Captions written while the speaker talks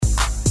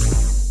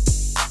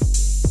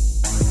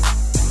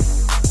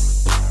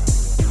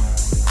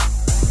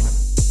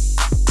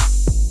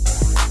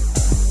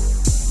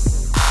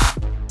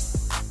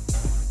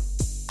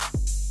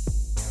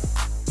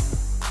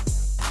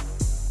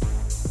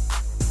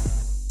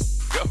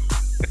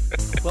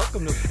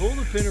Welcome to Pull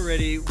the Pin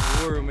Ready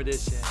War Room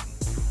Edition.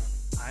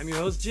 I'm your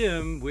host,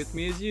 Jim. With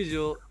me, as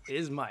usual,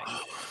 is Mike.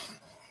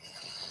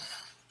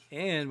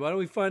 And why don't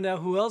we find out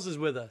who else is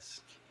with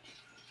us?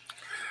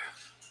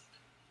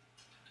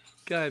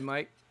 Go ahead,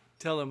 Mike.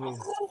 Tell them who.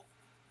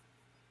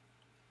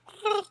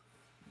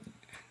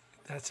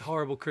 That's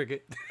horrible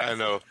cricket. I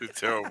know.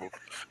 It's terrible.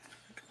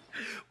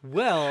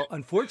 Well,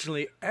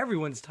 unfortunately,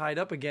 everyone's tied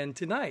up again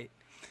tonight.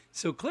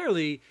 So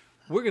clearly,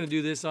 we're going to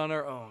do this on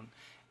our own.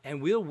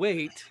 And we'll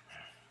wait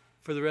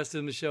for the rest of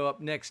them to show up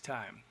next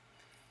time.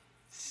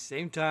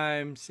 Same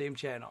time, same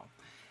channel.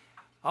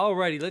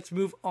 Alrighty, let's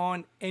move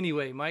on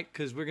anyway, Mike,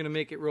 because we're going to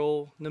make it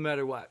roll no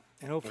matter what.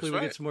 And hopefully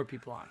we'll get some more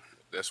people on.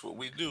 That's what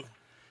we do.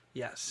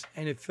 Yes.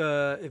 And if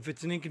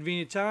it's an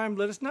inconvenient time,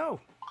 let us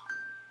know.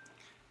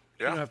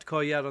 Yeah. We don't have to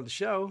call you out on the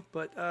show,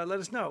 but let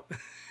us know.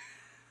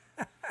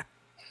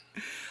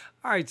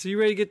 All right, so you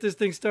ready to get this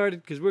thing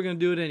started? Because we're going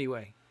to do it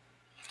anyway.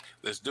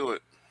 Let's do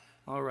it.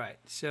 All right,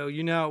 so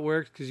you know how it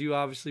works because you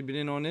obviously been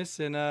in on this,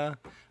 and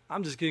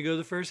I'm just going to go to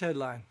the first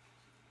headline.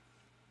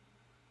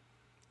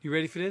 You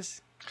ready for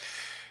this?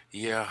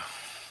 Yeah.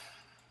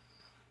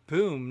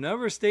 Boom.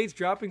 Number of states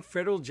dropping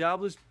federal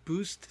jobless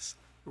boost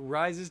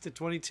rises to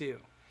 22.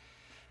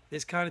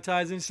 This kind of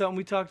ties into something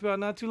we talked about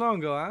not too long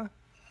ago, huh?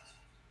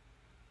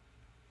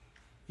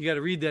 You got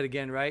to read that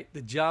again, right?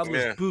 The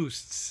jobless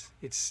boosts.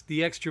 It's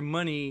the extra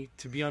money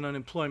to be on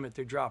unemployment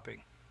they're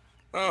dropping.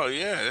 Oh,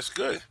 yeah, that's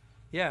good.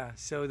 Yeah,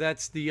 so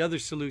that's the other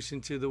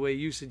solution to the way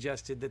you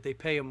suggested that they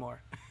pay them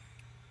more.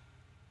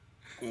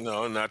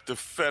 No, not the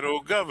federal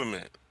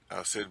government.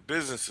 I said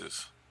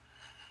businesses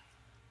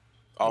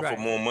offer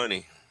more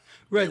money.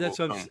 Right, that's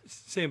what I'm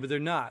saying, but they're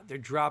not. They're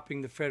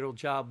dropping the federal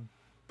job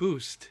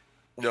boost.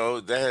 No,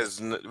 that has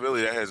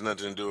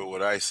nothing to do with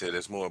what I said.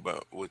 It's more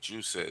about what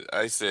you said.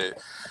 I said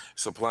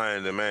supply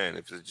and demand.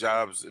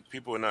 If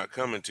people are not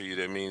coming to you,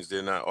 that means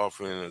they're not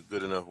offering a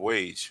good enough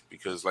wage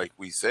because, like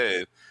we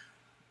said,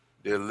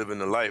 they're living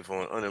the life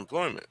on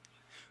unemployment,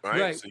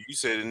 right? So you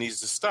said it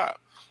needs to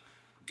stop.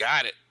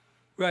 Got it.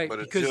 Right. But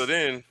until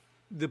then,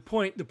 the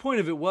point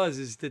of it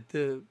is that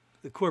the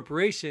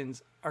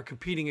corporations are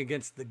competing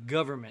against the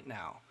government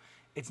now.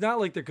 It's not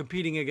like they're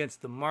competing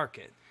against the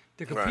market.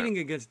 They're competing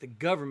against the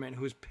government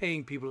who is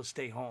paying people to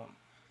stay home.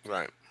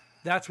 Right.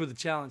 That's where the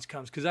challenge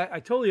comes. Because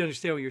I totally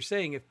understand what you're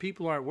saying if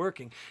people aren't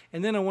working.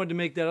 And then I wanted to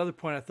make that other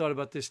point. I thought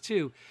about this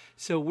too.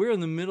 So we're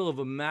in the middle of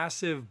a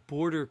massive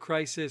border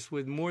crisis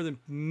with more than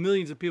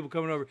millions of people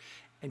coming over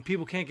and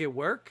people can't get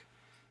work?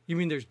 You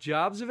mean there's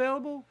jobs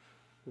available?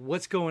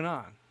 What's going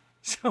on?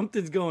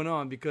 Something's going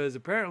on because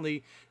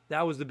apparently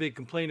that was the big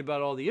complaint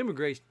about all the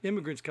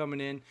immigrants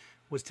coming in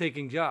was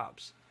taking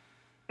jobs.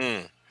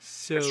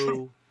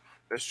 So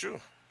that's true.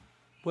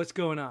 What's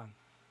going on?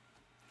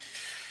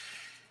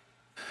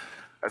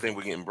 I think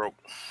we're getting broke.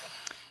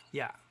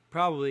 Yeah,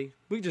 probably.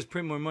 We can just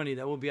print more money.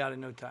 That will be out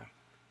in no time.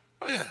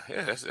 Oh,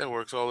 yeah. That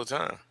works all the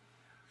time.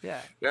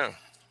 Yeah. Yeah.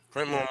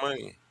 Print more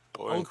money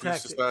or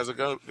increase the size of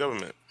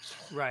government.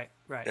 Right.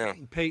 Yeah.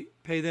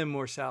 Pay them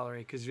more salary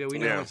because we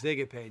know how much they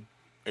get paid.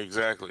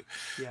 Exactly.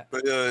 Yeah.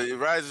 But it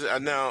rises.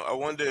 Now, I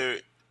wonder,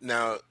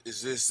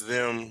 is this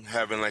them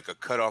having like a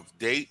cutoff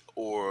date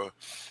or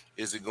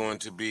is it going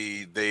to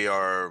be they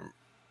are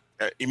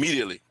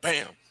immediately,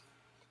 bam,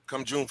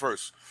 come June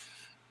 1st?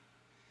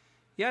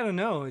 Yeah, I don't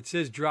know. It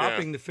says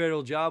dropping the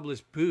federal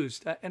jobless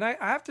boost. And I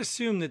have to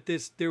assume that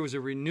there was a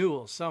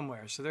renewal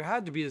somewhere. So there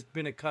had to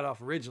been a cutoff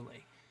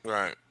originally.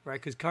 Right. Right,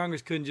 because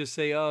Congress couldn't just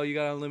say, oh, you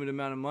got an unlimited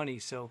amount of money.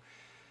 So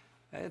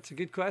that's a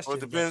good question. Well,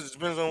 it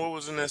depends on what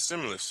was in that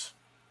stimulus.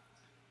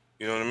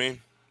 You know what I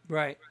mean?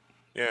 Right.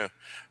 Yeah.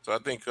 So I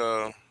think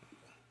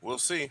we'll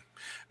see.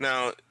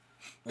 Now,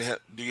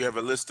 do you have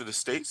a list of the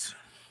states?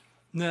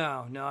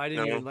 No, I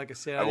didn't even, like I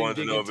said, I wanted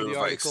to know if it was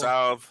like article.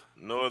 South,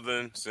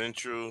 Northern,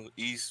 Central,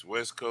 East,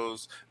 West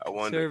Coast. I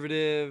wonder.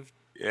 Conservative.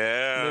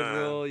 Yeah.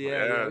 Liberal.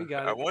 Yeah, we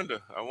got it.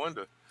 I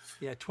wonder.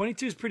 Yeah,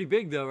 22 is pretty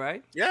big though,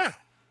 right? Yeah.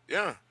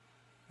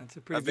 That's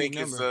a pretty big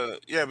number.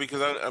 It's,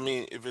 because I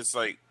mean, if it's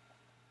like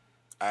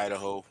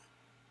Idaho,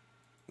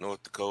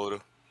 North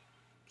Dakota,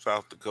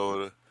 South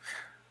Dakota,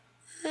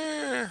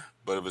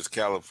 but if it's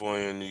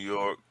California, New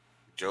York,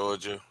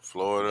 Georgia,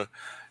 Florida,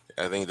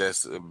 I think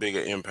that's a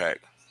bigger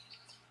impact.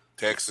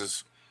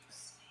 Texas,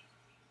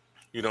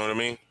 you know what I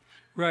mean?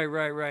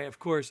 Right. Of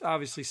course,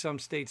 obviously, some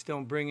states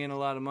don't bring in a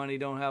lot of money,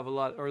 don't have a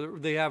lot, or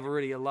they have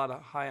already a lot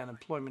of high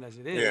unemployment as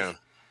it is. Yeah.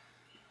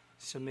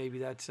 So maybe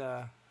that's.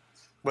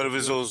 But if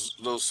it's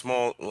those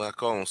small, well, I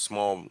call them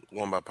small,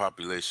 one by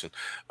population,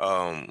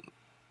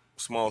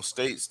 small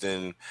states,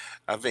 then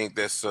I think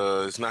that's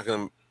it's not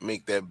going to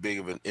make that big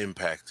of an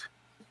impact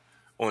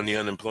on the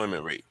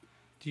unemployment rate.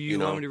 Do you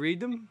want me to read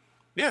them?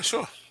 Yeah,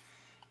 sure.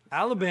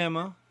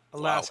 Alabama,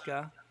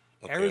 Alaska,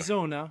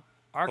 Arizona,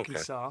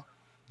 Arkansas,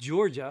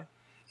 Georgia,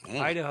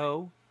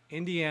 Idaho,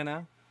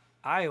 Indiana,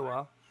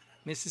 Iowa,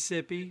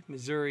 Mississippi,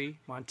 Missouri,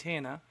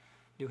 Montana,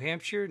 New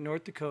Hampshire,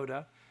 North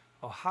Dakota,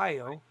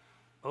 Ohio,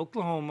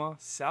 Oklahoma,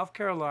 South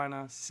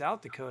Carolina,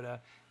 South Dakota,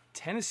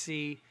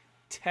 Tennessee,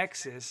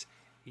 Texas,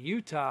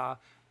 Utah,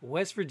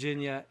 West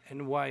Virginia,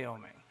 and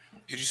Wyoming.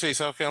 Did you say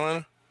South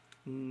Carolina?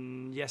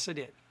 Yes, I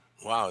did.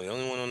 Wow, the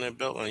only one on that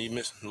belt line. You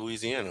missed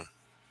Louisiana.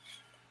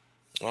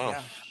 Wow.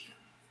 Yeah.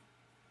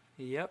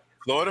 Yep.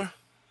 Florida?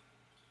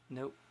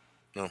 Nope.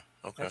 No.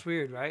 Okay. That's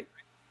weird, right?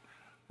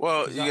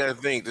 Well, 'Cause you got to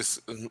think this.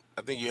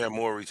 I think you have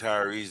more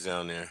retarees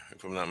down there,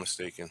 if I'm not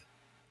mistaken.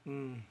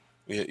 You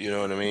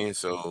know what I mean?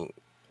 So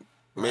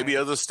maybe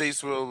Right. other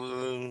states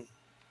will,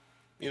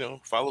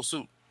 follow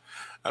suit.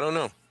 I don't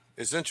know.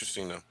 It's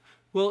interesting though.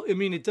 Well, I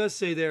mean, it does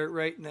say there,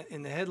 right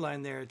in the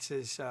headline there, it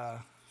says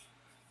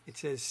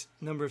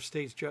number of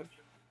states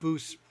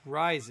boost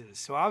rises.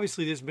 So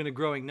obviously, there's been a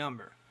growing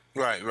number.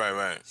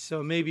 Right.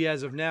 So maybe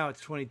as of now, it's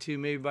 22.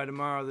 Maybe by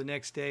tomorrow, the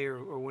next day,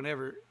 or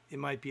whenever, it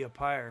might be up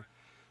higher.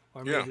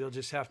 Or maybe Yeah. they'll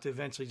just have to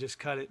eventually just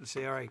cut it and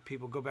say, all right,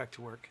 people, go back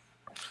to work.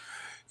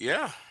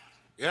 Yeah.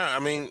 I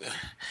mean,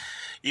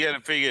 you got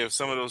to figure if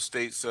some of those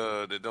states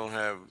that don't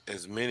have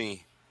as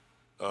many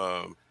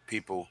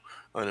people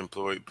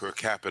unemployed per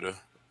capita,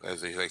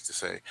 as they like to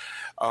say,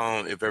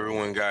 if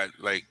everyone got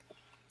like,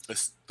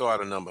 let's throw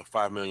out a number,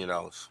 $5 million.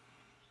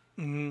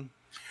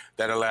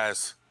 That'll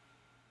last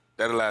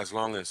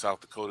longer in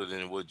South Dakota than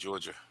it would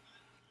Georgia.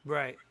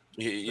 Right.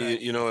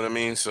 You know what I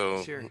mean?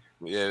 So Sure.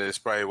 yeah, that's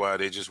probably why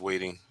they're just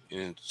waiting,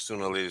 and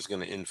sooner or later it's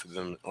going to end for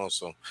them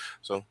also.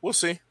 So we'll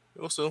see.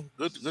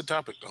 Good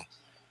topic though.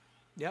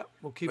 Yep.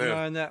 We'll keep an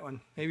eye on that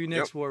one. Maybe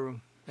next War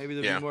Room. Maybe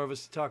there'll be more of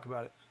us to talk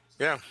about it.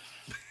 Yeah.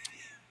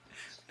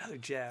 Another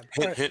jab.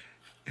 Hint.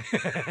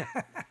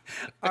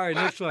 All right,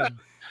 next one.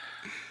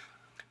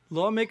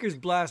 Lawmakers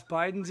blast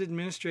Biden's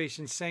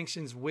administration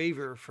sanctions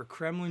waiver for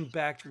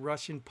Kremlin-backed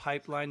Russian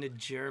pipeline to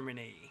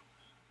Germany.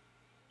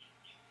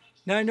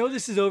 Now, I know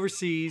this is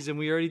overseas, and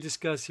we already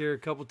discussed here a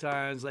couple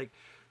times, like,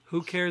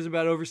 who cares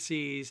about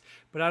overseas?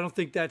 But I don't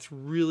think that's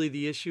really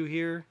the issue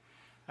here.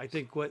 I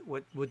think what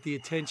the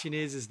attention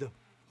is the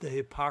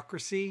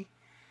hypocrisy.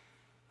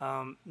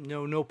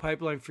 No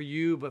pipeline for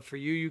you, but for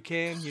you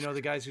can. You know, the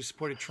guys who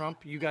supported Trump,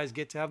 you guys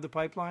get to have the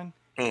pipeline.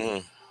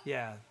 Mm-hmm.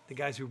 Yeah, the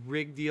guys who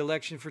rigged the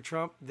election for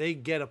Trump, they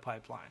get a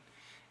pipeline.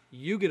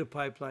 You get a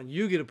pipeline,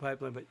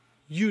 but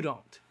you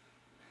don't.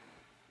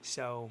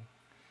 So,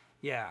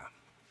 yeah.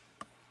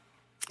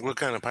 What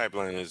kind of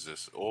pipeline is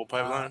this? Oil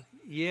pipeline?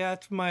 Yeah,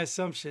 that's my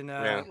assumption.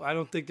 Yeah. I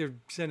don't think they're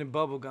sending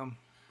bubble gum.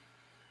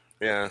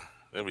 Yeah,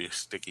 that'd be a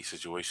sticky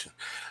situation.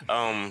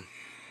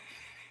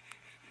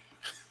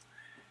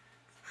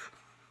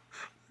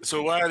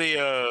 So why are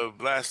they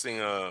blasting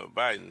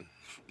Biden?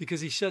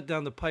 Because he shut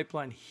down the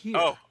pipeline here.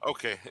 Oh,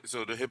 okay.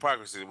 So the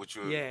hypocrisy, which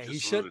you Yeah, just he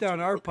shut alluded down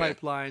to. our Okay.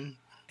 pipeline,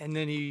 and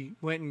then he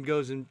went and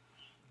goes and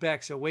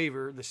backs a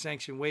waiver, the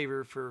sanction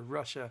waiver for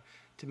Russia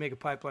to make a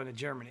pipeline to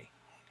Germany.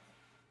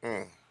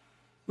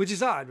 Which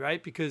is odd,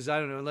 right? Because, I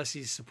don't know, unless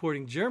he's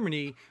supporting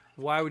Germany,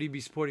 why would he be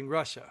supporting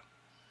Russia?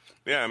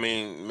 Yeah, I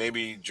mean,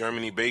 maybe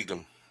Germany begged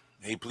him.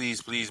 Hey,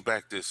 please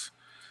back this.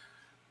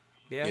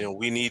 Yeah, You know,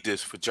 we need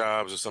this for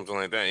jobs or something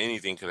like that.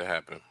 Anything could have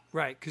happened.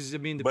 right. Because, I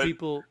mean, the But-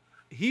 people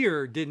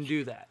here didn't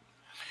do that.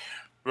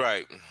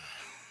 Right.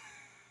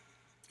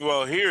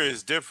 Well, here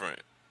is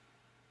different.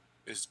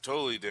 It's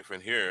totally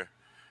different here.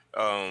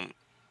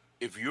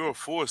 If you're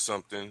for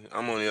something,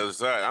 I'm on the other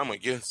side. I'm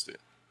against it.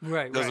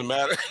 Right, Doesn't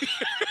matter.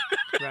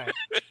 right.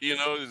 You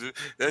know,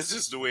 that's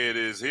just the way it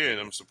is here, and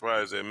I'm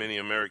surprised that many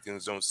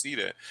Americans don't see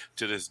that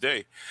to this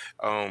day.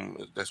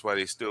 That's why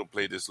they still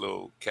play this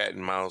little cat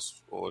and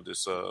mouse, or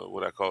this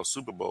what I call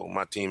Super Bowl.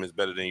 My team is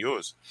better than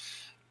yours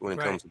when it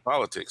Right. comes to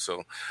politics.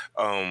 So,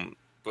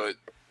 but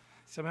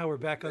Somehow we're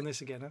back on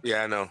this again, huh?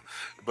 yeah, I know.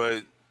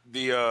 But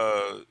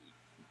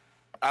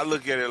I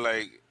look at it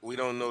like we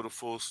don't know the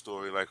full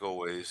story, like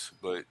always.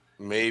 But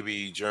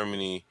maybe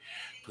Germany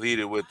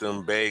pleaded with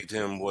them, begged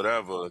him,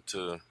 whatever,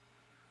 to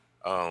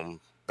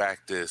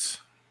back this,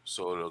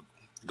 so it'll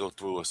go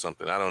through or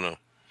something. I don't know.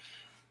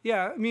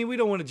 Yeah, I mean, we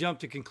don't want to jump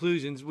to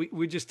conclusions.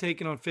 We're just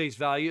taking on face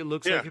value. It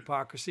looks Yeah. like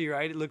hypocrisy,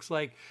 right? It looks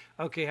like,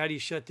 okay, how do you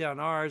shut down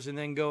ours and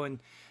then go and,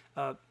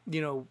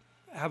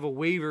 have a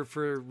waiver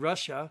for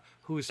Russia,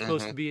 who is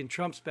supposed to be in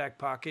Trump's back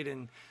pocket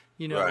and,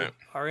 Right.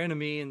 our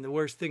enemy and the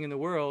worst thing in the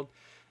world,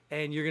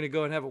 and you're going to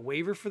go and have a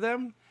waiver for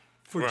them?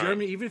 For Right.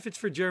 Germany, even if it's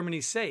for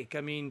Germany's sake.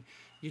 I mean,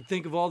 you'd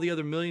think of all the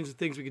other millions of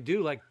things we could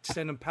do, like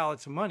send them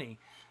pallets of money.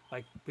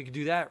 Like, we could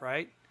do that,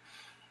 right?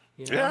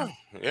 You know?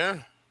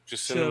 Yeah.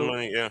 Just send them So-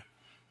 money. Yeah,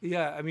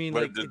 Yeah, I mean,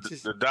 but like, it's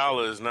just, the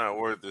dollar is not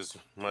worth as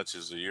much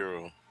as the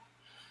euro.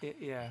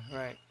 yeah,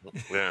 right.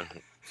 Yeah.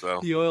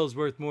 So The oil's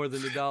worth more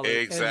than the dollar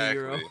and the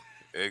euro.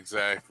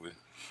 Exactly.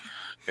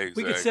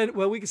 We could send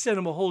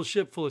them a whole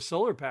ship full of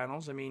solar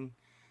panels. I mean,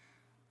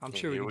 I'm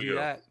sure we Here could we do go.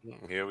 that.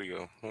 Here we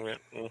go.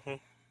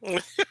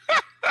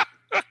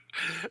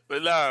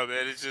 But nah,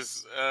 man, it's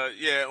just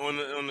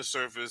on the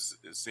surface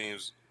it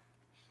seems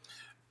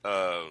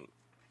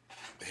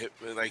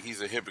like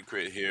he's a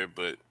hypocrite here,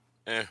 but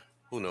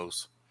who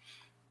knows?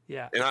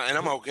 Yeah, And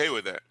I'm okay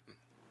with that.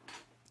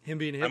 him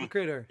being a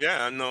hypocrite, or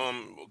Yeah, I know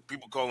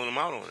people calling him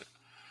out on it.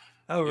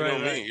 oh You know right,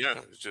 what I right. mean? Yeah,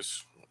 it's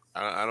just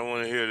I don't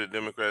want to hear the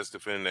Democrats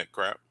defend that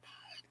crap.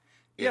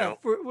 You Yeah,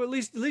 know, well, at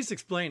least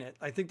explain it.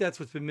 I think that's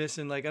what's been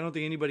missing. Like, I don't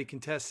think anybody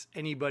contests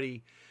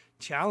anybody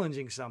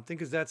challenging something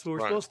because that's what we're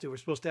right, supposed to. We're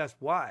supposed to ask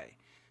why,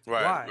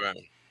 right, why. right,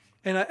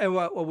 And I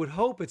would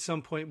hope at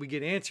some point we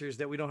get answers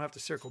that we don't have to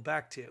circle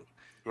back to. You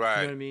know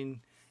right. what I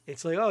mean?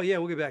 It's like, oh yeah,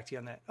 we'll get back to you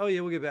on that. Oh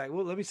yeah, we'll get back.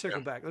 Well, let me Yeah,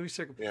 circle back. Let me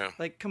circle. yeah.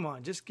 Like, come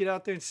on, just get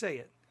out there and say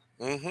it.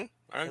 I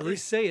At agree.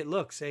 least say it.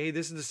 Look, say, hey,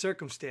 this is the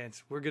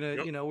circumstance. We're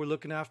gonna, Yep. we're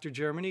looking after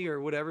Germany or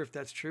whatever, if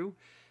that's true,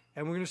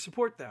 and we're gonna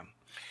support them.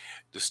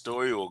 The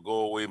story will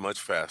go away much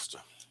faster.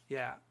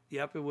 Yeah.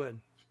 Yep, it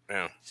would.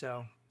 Yeah.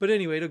 So, but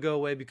anyway, it'll go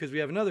away because we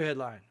have another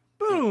headline.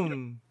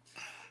 Boom.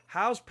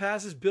 House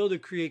passes bill to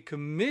create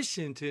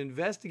commission to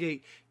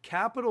investigate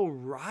Capitol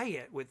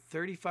riot with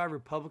 35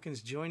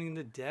 Republicans joining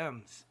the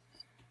Dems.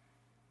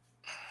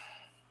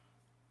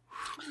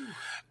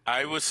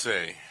 I would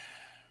say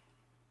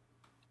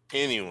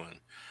anyone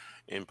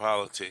in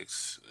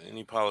politics,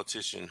 any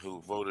politician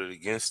who voted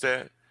against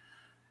that,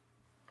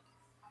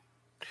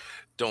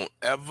 don't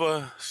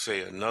ever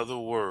say another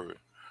word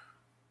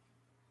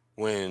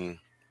when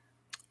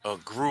a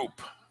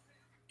group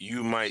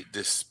you might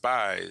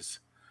despise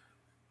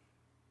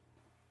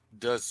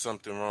does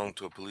something wrong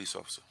to a police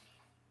officer.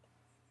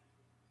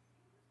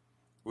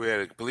 We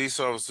had police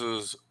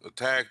officers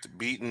attacked,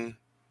 beaten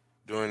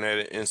during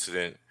that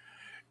incident,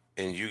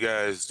 and you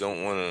guys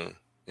don't want to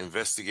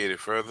investigate it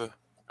further.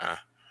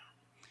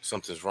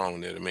 Something's wrong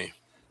there to me.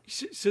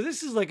 So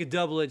this is like a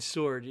double-edged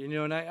sword,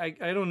 and I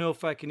don't know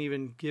if I can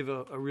even give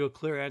a real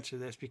clear answer to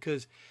this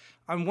because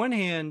on one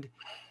hand,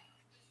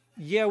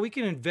 yeah, we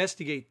can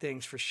investigate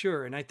things for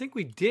sure. And I think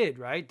we did,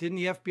 right? Didn't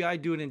the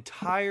FBI do an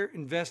entire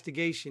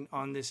investigation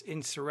on this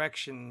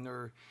insurrection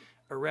or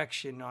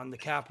erection on the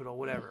Capitol,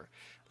 whatever?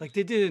 Like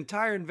they did an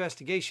entire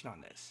investigation on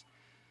this.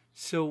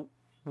 So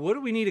what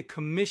do we need a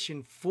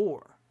commission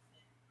for?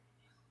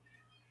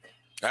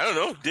 I don't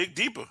know. Dig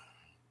deeper.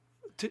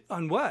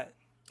 On what?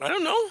 I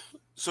don't know.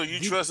 So you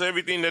trust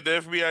everything that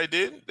the FBI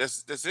did?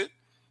 That's it?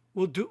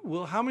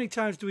 Well, how many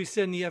times do we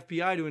send the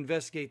FBI to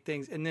investigate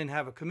things and then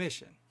have a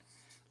commission?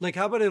 Like,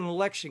 how about an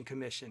election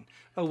commission?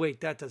 Oh,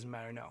 wait, that doesn't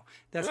matter. No,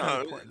 that's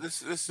not important.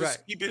 Let's Right.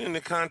 just keep it in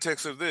the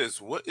context of this.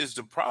 What is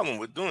the problem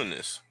with doing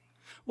this?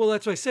 Well,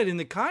 that's what I said. In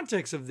the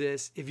context of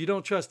this, if you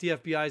don't trust the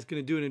FBI is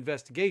going to do an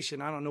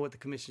investigation, I don't know what the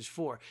commission's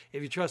for.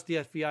 If you trust the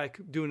FBI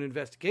doing an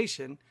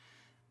investigation,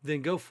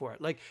 then go for it.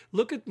 Like,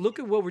 look at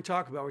what we're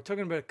talking about. We're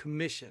talking about a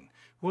commission.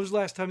 When was the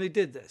last time they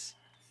did this?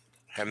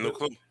 Have no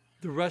clue.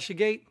 The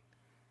Russiagate?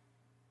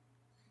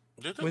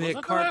 When they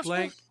had carte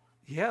blanche?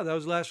 Yeah, that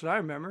was the last one I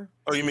remember.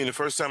 Oh, you mean the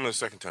first time or the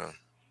second time?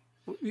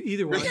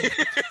 Either one.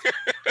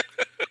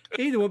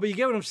 Either one, but you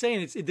get what I'm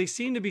saying. They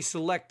seem to be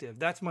selective.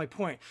 That's my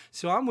point.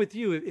 So I'm with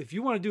you. If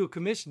you want to do a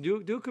commission,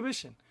 do a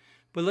commission.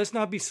 But let's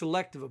not be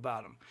selective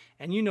about them.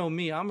 And you know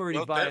me, I'm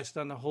already biased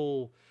on the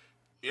whole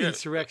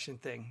insurrection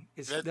thing.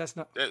 That's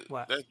not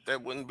what?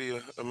 That wouldn't be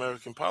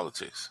American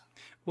politics.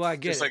 Well, I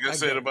get Just like I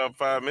said about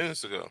 5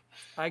 minutes ago.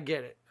 I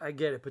get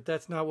it, but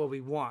that's not what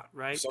we want,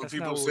 right? Some that's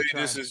people say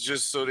this is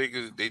just so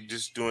they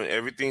just doing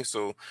everything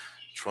so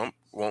Trump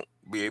won't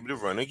be able to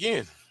run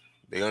again.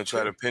 They're gonna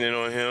try to pin it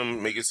on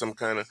him, make it some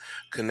kind of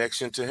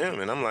connection to him,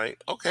 and I'm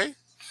like, okay,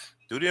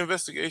 do the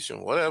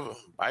investigation, whatever,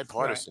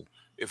 bipartisan,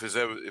 if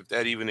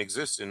that even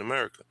exists in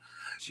America.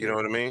 Sure. You know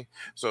what I mean?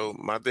 So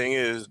my thing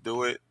is,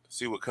 do it,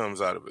 see what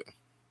comes out of it.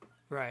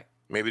 Right.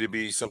 Maybe to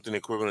be something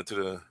equivalent to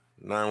the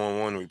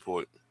 911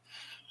 report.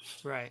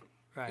 Right.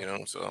 Right. You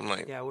know, so I'm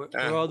like, yeah, where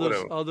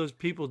all those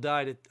people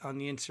died on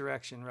the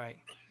insurrection, right?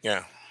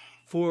 Yeah.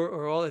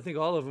 I think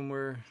all of them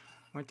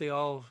weren't they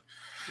all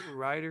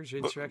rioters or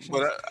insurrectionists?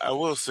 But I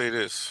will say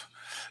this: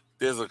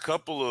 there's a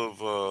couple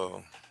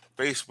of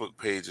Facebook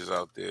pages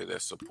out there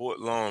that support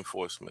law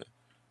enforcement.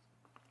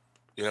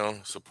 You know,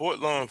 support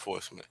law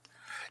enforcement,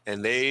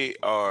 and they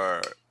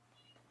are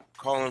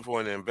calling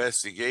for an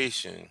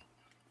investigation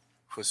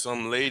for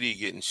some lady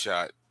getting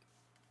shot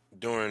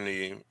during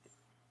the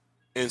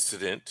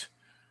incident,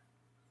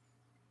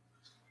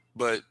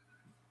 but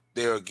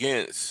they're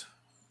against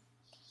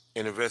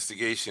an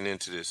investigation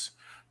into this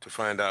to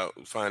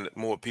find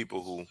more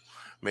people who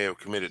may have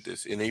committed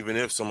this. And even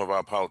if some of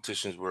our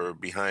politicians were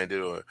behind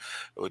it or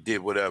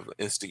did whatever,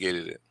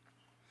 instigated it,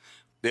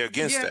 they're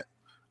against that.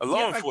 A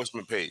law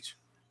enforcement page.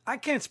 I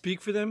can't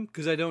speak for them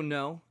because I don't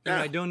know. And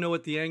I don't know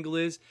what the angle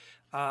is.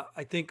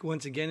 I think,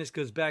 once again, this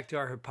goes back to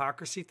our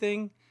hypocrisy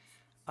thing.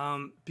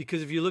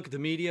 Because if you look at the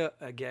media,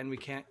 again, we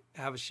can't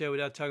have a show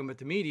without talking about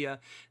the media.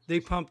 They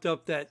pumped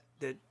up that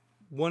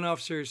one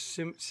officer,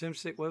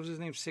 Simsick, what was his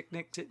name?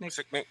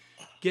 Sicknick,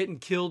 getting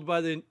killed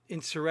by the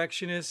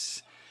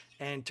insurrectionists,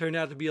 and turned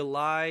out to be a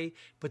lie.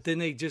 But then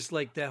they just,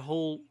 like, that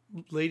whole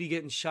lady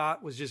getting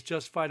shot was just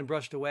justified and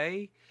brushed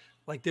away.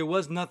 Like, there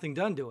was nothing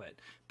done to it.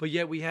 But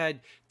yet we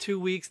had 2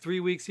 weeks, 3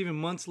 weeks, even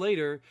months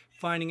later,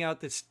 finding out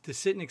that the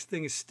Sicknick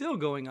thing is still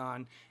going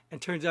on,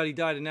 and turns out he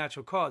died of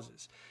natural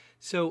causes.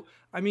 So,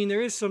 I mean,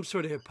 there is some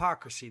sort of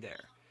hypocrisy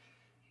there.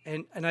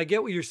 And I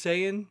get what you're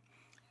saying.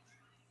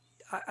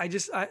 I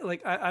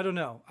don't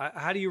know.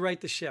 How do you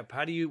right the ship?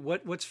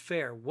 What's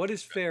fair? What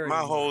is fair? My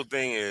whole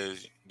thing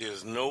is,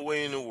 there's no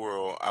way in the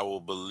world I will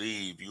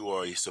believe you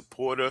are a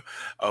supporter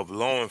of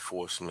law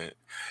enforcement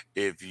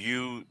if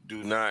you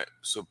do not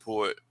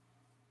support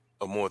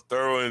a more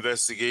thorough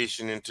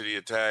investigation into the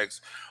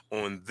attacks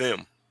on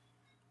them.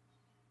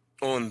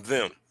 On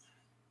them.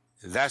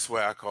 That's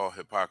where I call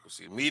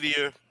hypocrisy.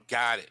 Media,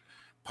 got it.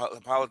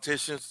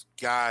 Politicians,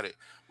 got it.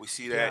 We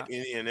see that Yeah.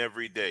 any and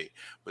every day.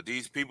 But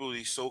these people,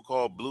 these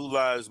so-called Blue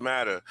Lives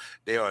Matter,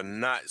 they are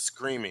not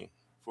screaming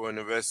for an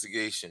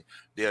investigation.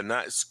 They are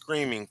not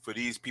screaming for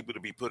these people to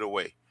be put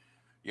away,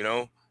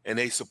 and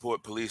they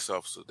support police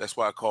officers. That's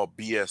why I call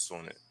BS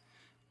on it.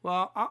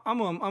 Well, I'm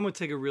gonna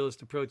take a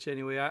realist approach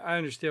anyway. I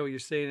understand what you're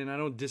saying, and I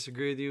don't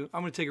disagree with you.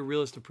 I'm gonna take a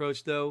realist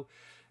approach though,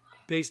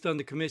 based on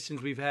the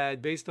commissions we've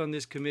had, based on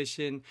this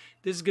commission.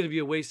 This is going to be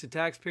a waste of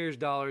taxpayers'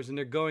 dollars, and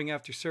they're going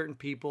after certain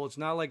people. It's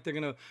not like they're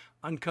going to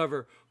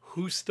uncover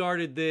who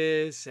started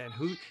this and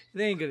who.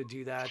 They ain't going to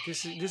do that.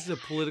 This is a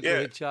political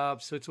hit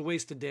job, so it's a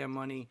waste of damn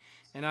money.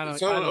 And I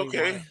don't.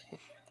 Okay.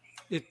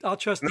 I'll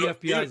trust the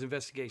FBI's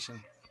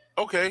investigation.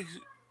 Okay,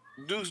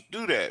 do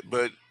that.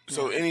 But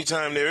so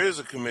anytime there is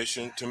a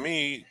commission, to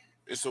me,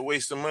 it's a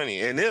waste of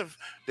money. And if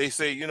they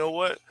say, you know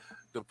what,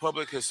 the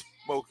public has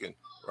spoken,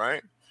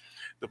 right?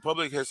 The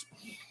public has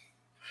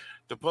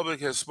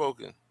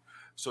spoken.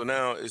 So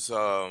now it's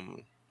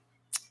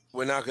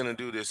we're not going to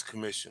do this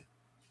commission.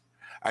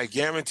 I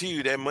guarantee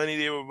you that money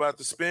they were about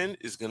to spend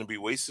is going to be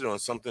wasted on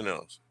something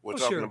else. We're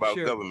talking about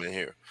government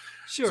here.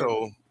 Sure.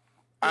 So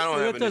I don't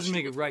have that doesn't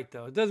make it right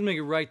though. It doesn't make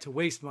it right to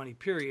waste money,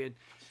 period.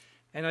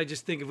 And I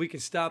just think if we can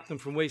stop them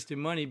from wasting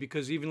money,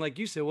 because even like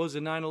you said, what was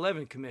the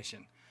 9/11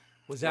 commission?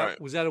 Was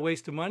that a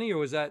waste of money or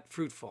was that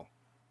fruitful?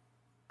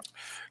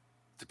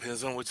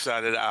 Depends on which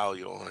side of the aisle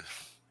you're on.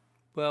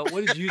 Well,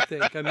 what did you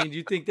think? I mean, do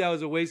you think that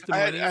was a waste of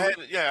money? I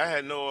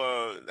had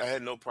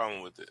no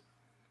problem with it.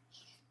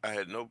 I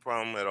had no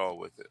problem at all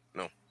with it.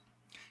 No.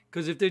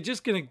 Because if they're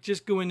just going to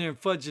go in there and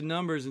fudge the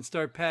numbers and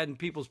start padding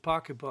people's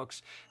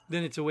pocketbooks,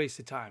 then it's a waste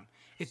of time.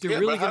 If they're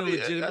really going to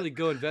legitimately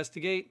go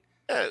investigate.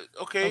 Yeah,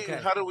 okay.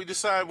 How do we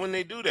decide when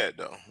they do that,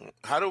 though?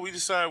 How do we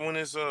decide when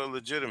it's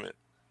legitimate?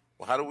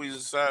 Well, how do we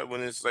decide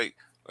when it's like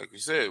we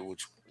said,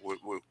 which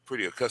we're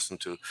pretty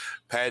accustomed to,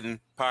 padding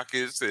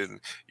pockets and,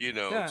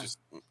 just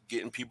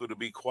getting people to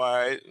be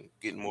quiet and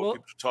getting more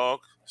people to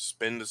talk,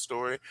 spin the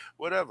story,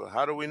 whatever.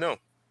 How do we know?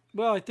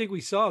 Well, I think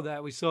we saw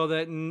that. We saw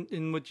that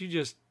in what you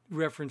just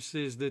referenced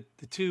is the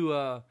two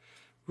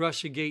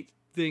Russiagate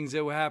things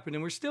that were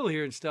happening. We're still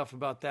hearing stuff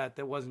about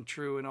that wasn't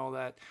true and all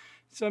that.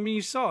 So, I mean,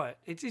 you saw it.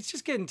 It's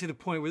just getting to the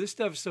point where this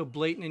stuff is so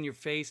blatant in your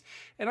face.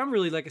 And I'm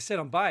really, like I said,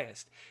 I'm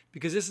biased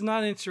because this is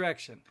not an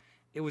insurrection.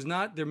 It was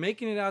not. They're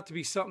making it out to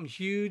be something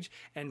huge.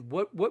 And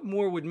what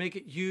more would make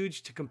it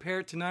huge to compare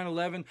it to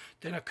 9/11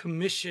 than a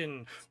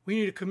commission? We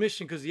need a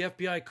commission because the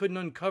FBI couldn't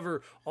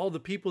uncover all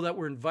the people that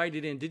were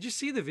invited in. Did you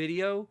see the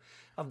video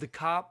of the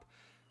cop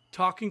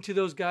talking to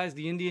those guys,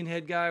 the Indian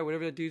head guy, or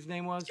whatever that dude's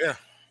name was? Yeah.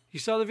 You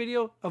saw the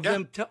video of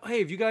them, hey,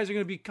 if you guys are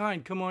going to be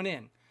kind, come on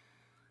in.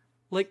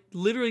 Like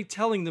literally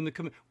telling them to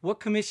come. What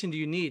commission do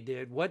you need,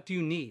 dude? What do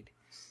you need?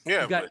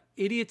 Yeah. You've got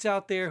idiots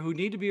out there who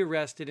need to be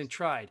arrested and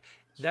tried.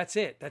 That's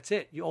it.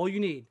 All you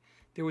need.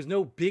 There was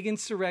no big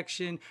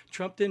insurrection.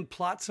 Trump didn't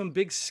plot some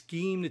big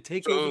scheme to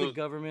take over the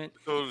government.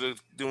 So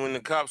when the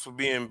cops were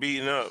being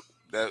beaten up,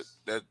 that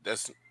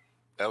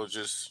was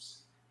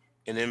just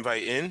an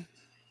invite in?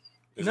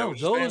 No,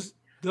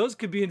 those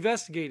could be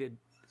investigated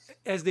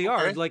as they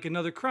are, like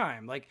another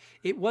crime. Like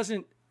it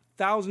wasn't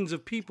thousands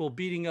of people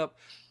beating up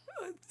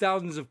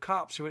thousands of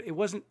cops. It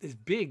wasn't as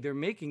big. They're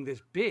making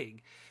this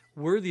big,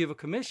 worthy of a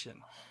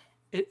commission.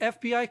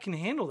 FBI can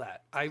handle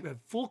that. I have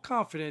full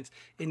confidence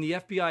in the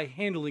FBI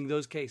handling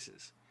those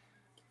cases.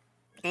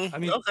 I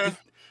mean,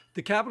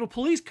 the Capitol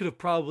Police could have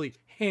probably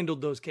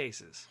handled those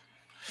cases.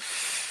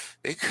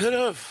 They could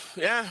have,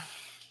 yeah.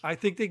 I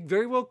think they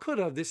very well could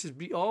have. This is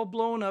all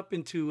blown up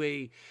into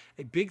a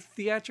big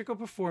theatrical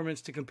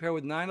performance to compare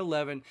with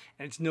 9/11, and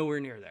it's nowhere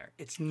near there.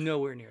 It's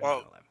nowhere near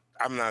 9/11.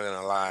 I'm not going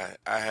to lie.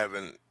 I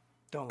haven't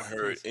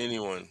heard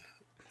anyone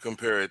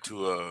compare it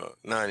to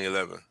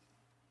 9/11.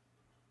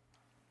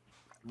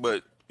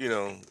 But,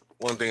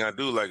 one thing I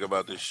do like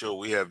about this show,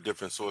 we have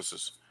different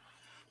sources.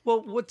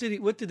 Well, what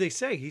did they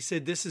say? He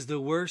said this is the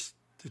worst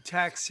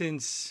attack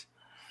since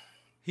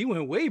he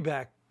went way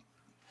back.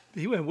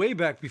 He went way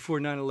back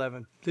before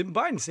 9/11. Didn't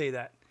Biden say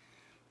that?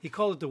 He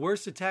called it the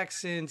worst attack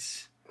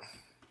since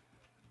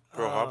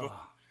Pearl Harbor.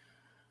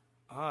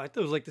 I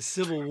thought it was like the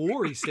Civil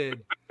War, he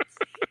said.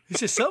 He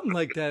said something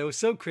like that. It was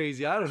so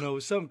crazy. I don't know. It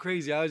was something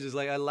crazy. I was just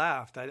like, I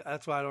laughed.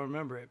 That's why I don't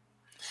remember it.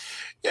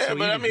 Yeah, so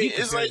but I mean,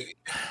 it's like...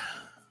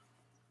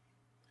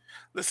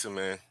 Listen,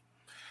 man.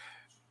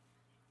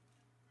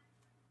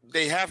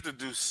 They have to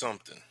do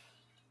something.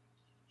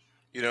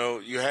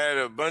 You had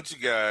a bunch of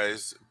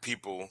guys,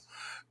 people,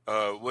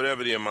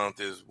 whatever the amount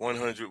is,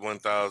 100,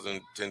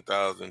 1,000,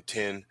 10,000,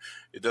 10,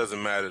 it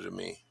doesn't matter to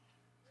me.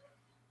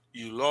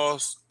 You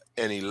lost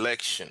an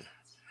election,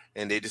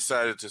 and they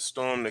decided to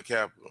storm the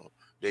Capitol.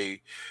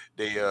 They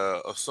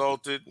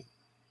assaulted,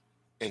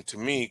 and to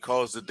me,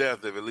 caused the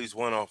death of at least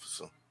one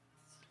officer.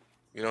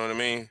 You know what I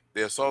mean?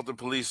 They assaulted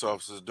police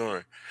officers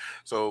during.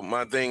 So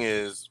my thing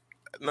is,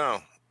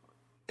 no,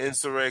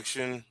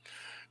 insurrection,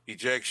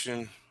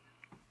 ejection,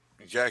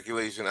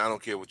 ejaculation. I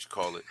don't care what you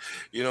call it.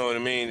 You know what I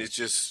mean? It's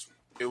just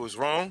it was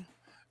wrong.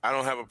 I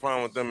don't have a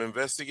problem with them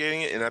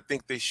investigating it, and I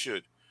think they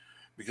should.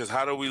 Because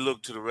how do we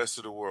look to the rest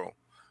of the world?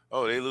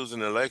 Oh, they lose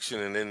an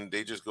election and then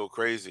they just go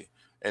crazy,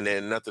 and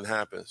then nothing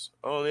happens.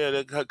 Oh yeah,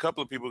 a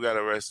couple of people got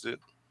arrested,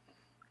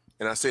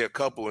 and I say a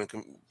couple in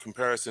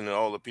comparison to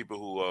all the people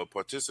who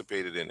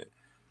participated in it.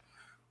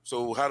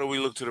 So how do we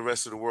look to the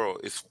rest of the world?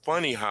 It's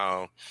funny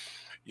how,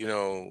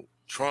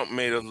 Trump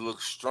made us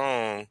look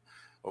strong,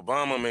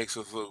 Obama makes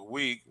us look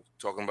weak,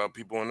 talking about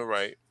people on the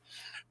right?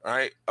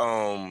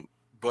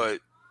 But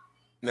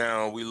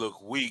now we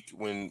look weak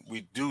when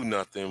we do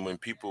nothing when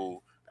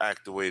people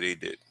act the way they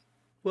did,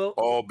 Well,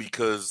 all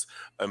because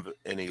of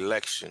an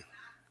election.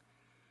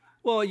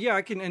 well, yeah,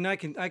 I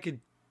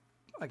could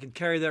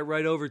carry that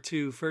right over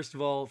to, first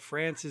of all,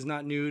 France is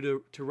not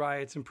new to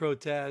riots and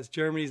protests.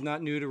 Germany's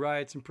not new to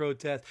riots and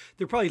protests.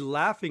 They're probably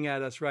laughing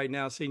at us right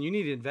now, saying you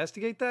need to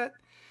investigate that.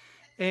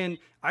 And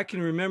I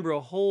can remember a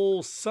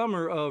whole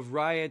summer of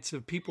riots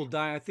of people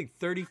dying. I think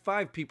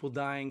 35 people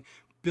dying,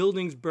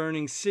 buildings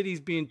burning, cities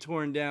being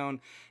torn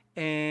down,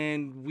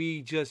 and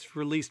we just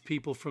released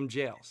people from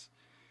jails.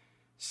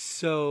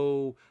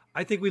 So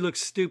I think we look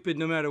stupid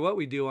no matter what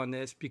we do on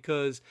this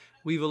because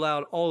we've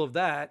allowed all of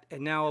that,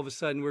 and now all of a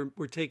sudden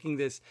we're taking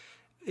this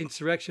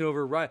insurrection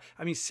over riot.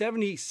 I mean,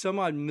 70 some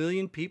odd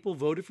million people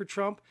voted for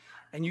Trump,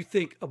 and you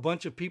think a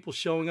bunch of people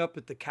showing up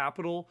at the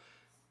Capitol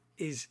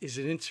is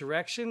an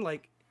insurrection?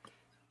 Like,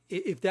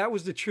 if that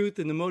was the truth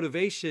and the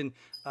motivation,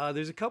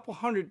 there's a couple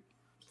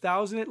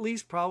 100,000 at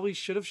least probably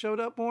should have showed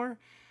up more.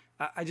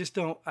 I just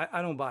don't.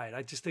 I don't buy it.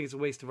 I just think it's a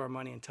waste of our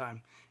money and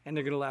time, and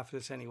they're gonna laugh at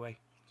us anyway.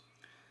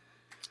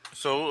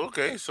 So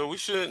okay, so we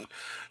shouldn't.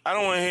 I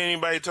don't want to hear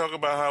anybody talk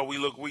about how we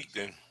look weak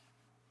then, Yeah,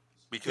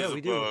 because we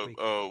of do look weak.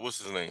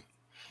 what's his name?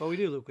 Well, we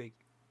do look weak.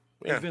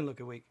 We've Yeah. been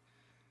looking weak.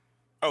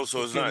 Oh, so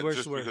It's it's getting not worse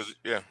and just because. worse.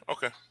 Yeah.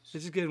 Okay. It's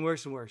just getting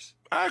worse and worse.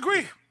 I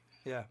agree.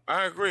 Yeah.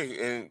 I agree.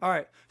 And All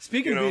right.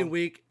 Speaking you of being know,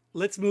 weak,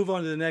 let's move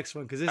on to the next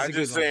one because this is I a good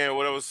just one. saying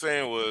what I was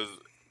saying was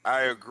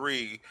I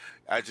agree.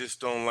 I just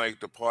don't like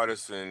the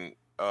partisan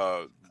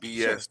Sure.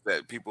 BS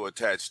that people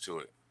attach to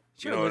it.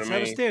 You Sure. know what I Let's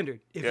have a mean?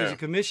 standard. If there's a Yeah.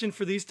 commission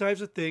for these types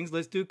of things,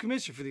 let's do a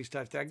commission for these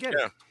types of things. I get it.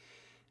 Yeah.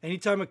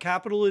 Anytime a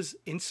capital is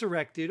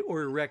insurrected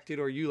or erected,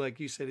 or you, like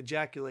you said,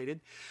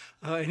 ejaculated,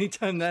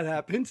 anytime that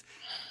happens,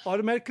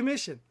 automatic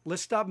commission.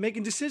 Let's stop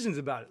making decisions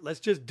about it. Let's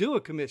just do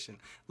a commission.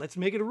 Let's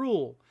make it a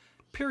rule,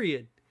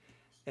 period.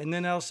 And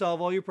then that'll solve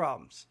all your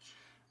problems.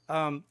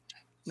 Not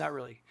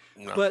really.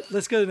 No. But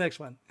let's go to the next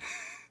one.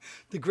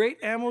 The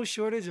great ammo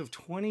shortage of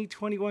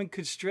 2021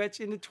 could stretch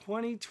into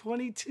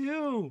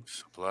 2022.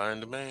 Supply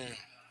and demand.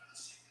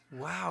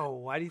 Wow.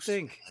 Why do you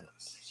think?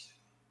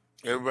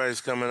 Everybody's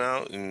coming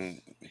out,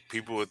 and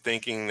people are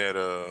thinking that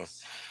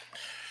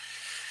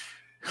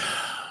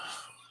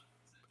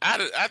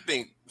I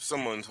think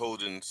someone's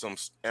holding some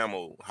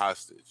ammo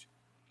hostage.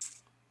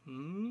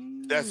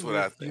 That's what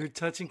I You're think.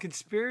 touching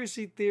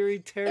conspiracy theory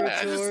Yeah,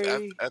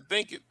 territory. I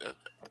think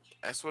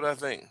that's what I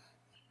think.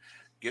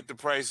 Get the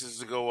prices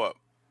to go up.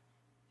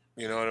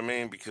 You know what I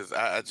mean? Because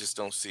I just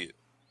don't see it.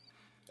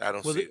 I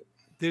don't Well, see it.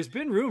 there's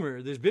been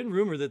rumor. There's been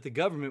rumor that the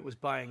government was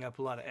buying up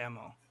a lot of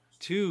ammo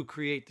to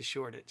create the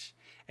shortage.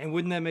 And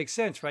wouldn't that make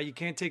sense, right? You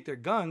can't take their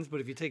guns,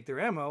 but if you take their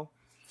ammo,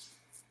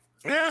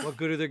 Yeah, what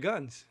good are their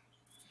guns?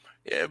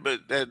 yeah,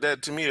 but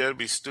that to me that'd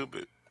be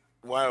stupid.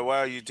 Why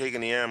are you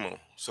taking the ammo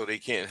so they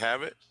can't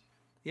have it?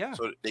 Yeah,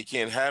 So they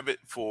can't have it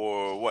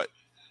for what?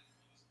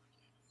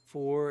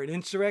 for an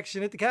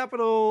insurrection at the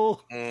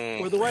Capitol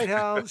or the Mm. White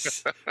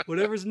House,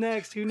 whatever's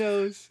next, who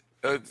knows?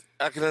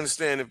 I can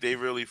understand if they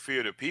really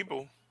fear the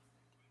people,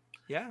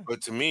 Yeah.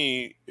 but to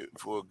me,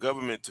 for a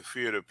government to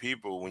fear the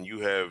people when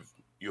you have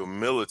your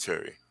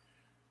military,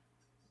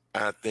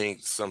 I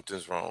think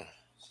something's wrong.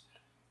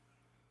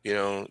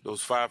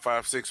 Those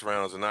 5.56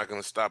 rounds are not going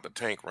to stop a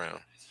tank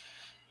round.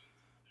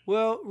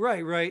 Well,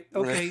 right.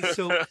 Okay,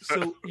 so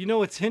you know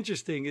what's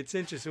interesting? It's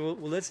interesting. Well,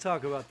 let's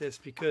talk about this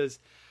because,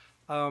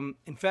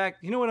 in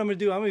fact, you know what I'm going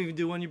to do? I'm going to even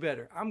do one you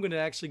better. I'm going to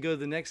actually go to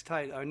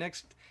the our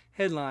next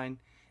headline,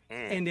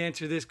 and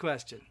answer this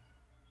question.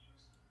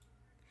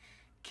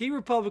 Key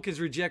Republicans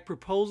reject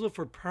proposal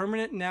for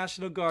permanent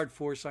National Guard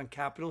force on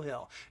Capitol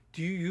Hill.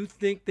 Do you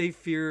think they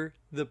fear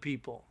the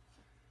people?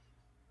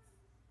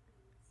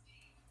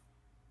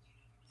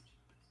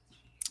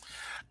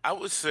 I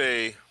would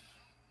say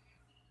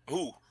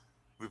who?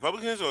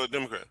 Republicans or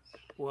Democrats?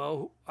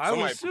 Well, I would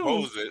Somebody assume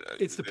proposed it.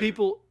 it's the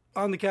people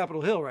on the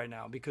Capitol Hill right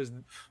now because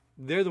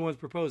they're the ones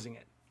proposing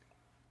it.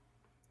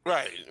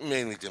 Right,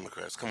 mainly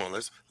Democrats. Come on,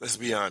 let's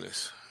be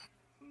honest.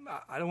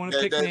 I don't want to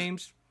That pick that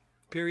names,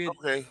 period.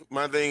 okay.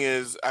 My thing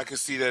is, I can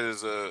see that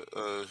as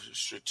a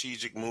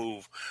strategic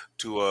move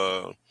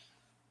to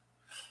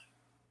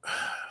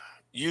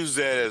use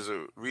that as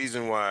a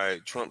reason why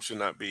Trump should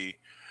not be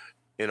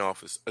in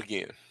office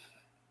again.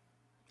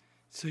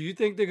 So you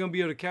think they're going to be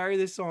able to carry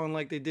this on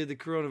like they did the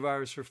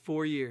coronavirus for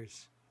 4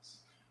 years?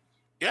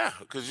 Yeah,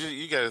 because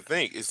you got to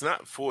think it's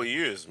not 4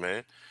 years,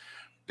 man.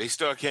 They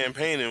start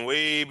campaigning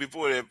way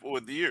before that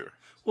 4th year.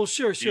 Well,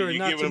 sure, You, sure. you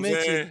Not get what to I'm saying?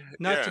 mention,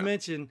 not to Yeah,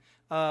 mention,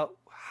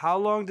 how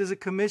long does a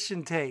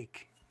commission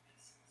take?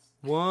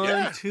 One,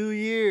 yeah, 2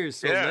 years.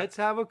 So yeah, let's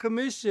have a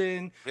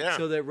commission yeah.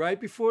 so that right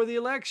before the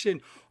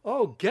election,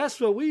 oh,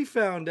 guess what we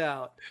found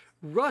out?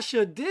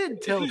 Russia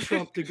did tell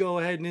Trump to go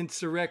ahead and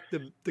insurrect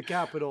the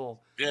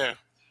Capitol. Yeah.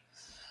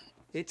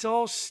 It's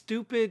all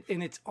stupid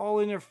and it's all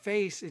in our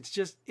face. It's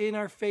just in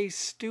our face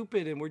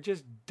stupid and we're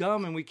just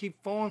dumb and we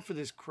keep falling for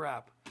this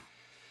crap.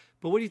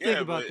 But what do you think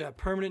Yeah, about but that?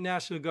 Permanent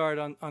National Guard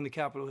on the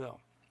Capitol Hill.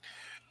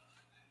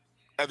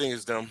 I think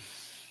it's dumb.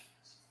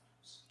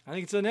 I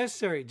think it's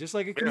unnecessary, just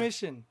like a Yeah,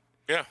 commission.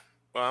 yeah.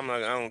 Well, I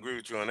don't agree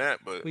with you on that,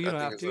 but Well, you I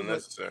don't think have it's to, but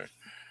unnecessary.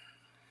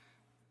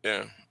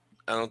 Yeah.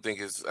 I don't think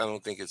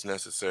it's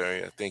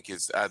necessary.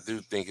 I do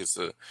think it's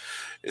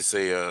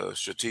a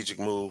strategic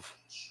move,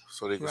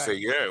 so they can say,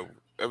 right. yeah.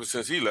 Ever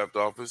since he left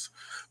office,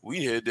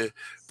 we had to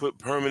put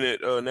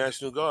permanent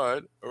National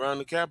Guard around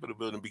the Capitol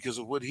building because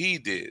of what he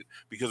did,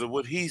 because of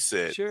what he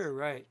said. Sure,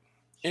 right.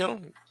 You know,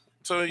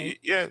 so And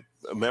yeah,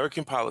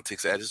 American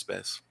politics at its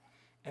best.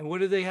 and what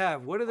do they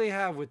have? What do they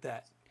have with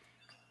that?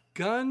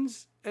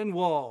 Guns and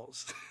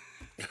walls.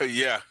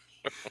 Yeah.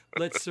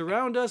 Let's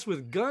surround us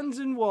with guns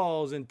and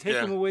walls and take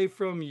them Yeah. away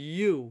from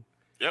you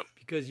Yep.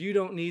 because you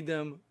don't need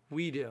them.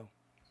 We do.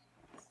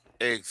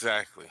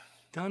 Exactly.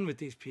 Done with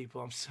these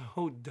people. I'm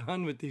so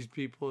done with these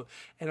people.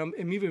 And I'm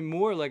even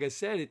more, like I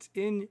said, it's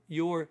in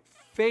your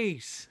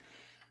face.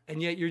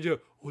 And yet you're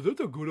just, oh, that's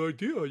a good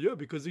idea. Yeah,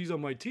 because he's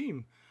on my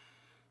team.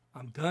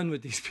 I'm done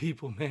with these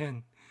people,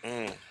 man.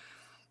 Mm.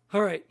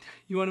 All right.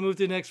 You want to move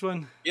to the next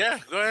one? Yeah.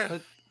 Go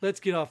ahead. Let's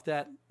get off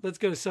that. Let's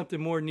go to something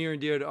more near and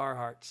dear to our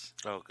hearts.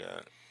 Oh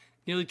God.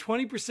 Nearly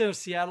 20% of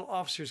Seattle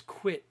officers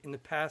quit in the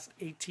past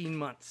 18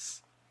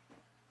 months.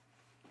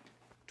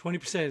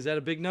 20%. Is that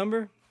a big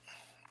number?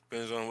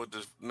 Depends on what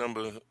the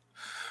number. Well,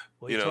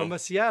 You you're talking know.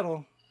 about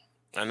Seattle.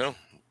 I know.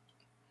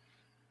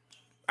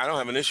 I don't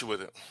have an issue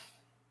with it.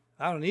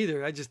 I don't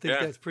either. I just think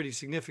Yeah. that's a pretty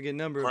significant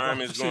number of Crime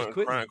is officers going.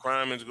 quitting.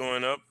 Crime is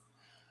going up.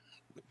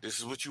 This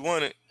is what you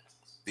wanted.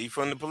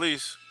 Defund the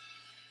police.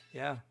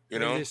 Yeah. You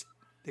know.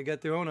 They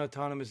got their own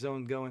autonomous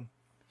zone going.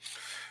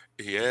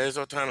 He has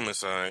autonomous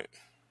side.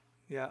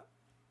 Yeah.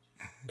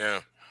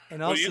 Yeah.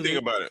 And What do you also, think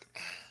about it?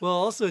 well,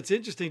 also it's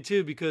interesting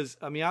too because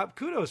I mean,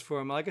 kudos for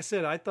them. Like I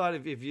said, I thought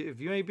if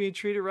you ain't being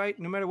treated right,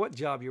 no matter what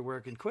job you're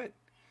working, quit.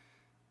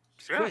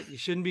 Just Yeah. quit. You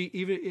shouldn't be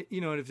even.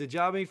 And if the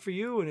job ain't for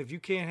you, and if you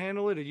can't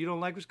handle it, or you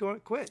don't like what's going on,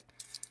 quit.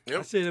 I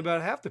Yep. say it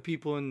about half the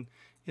people in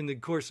the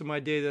course of my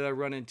day that I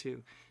run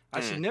into. I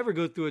should never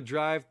go through a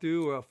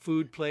drive-through or a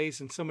food place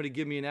and somebody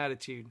give me an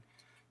attitude.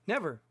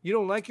 Never. You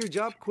don't like your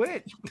job,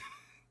 quit.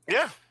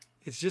 Yeah.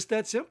 It's just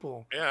that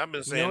simple. Yeah. I've been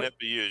You saying know, that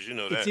for years. You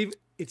know it's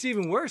that.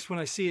 even worse when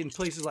I see it in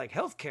places like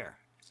healthcare.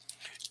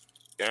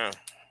 Yeah.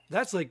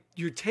 That's like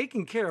you're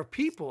taking care of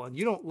people and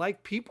you don't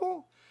like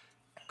people,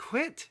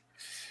 quit.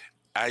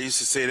 I used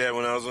to say that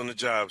when I was on the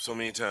job so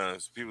many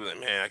times. People like,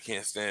 man, I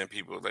can't stand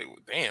people. Like,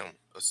 damn,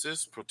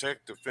 assist,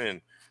 protect,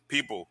 defend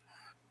people.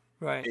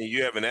 Right. And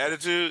you have an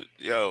attitude,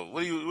 yo.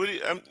 What do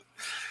you?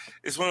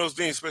 It's one of those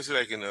things, especially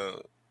like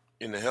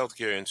in the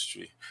healthcare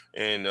industry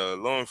and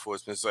law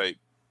enforcement. It's like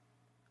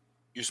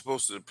you're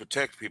supposed to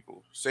protect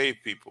people, save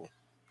people,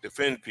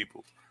 defend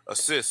people,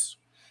 assist.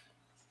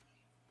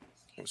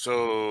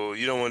 So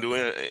you don't want to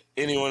do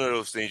any one of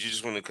those things. You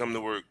just want to come to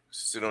work,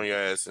 sit on your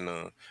ass,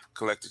 and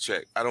collect a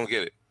check. I don't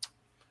get it.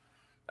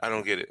 I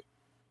don't get it.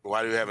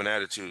 Why do you have an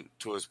attitude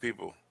towards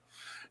people?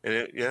 And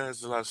yeah,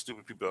 there's a lot of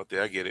stupid people out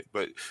there. I get it,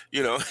 but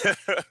Yeah, that's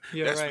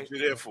right. what you're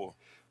there for.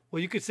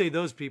 Well, you could say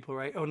those people,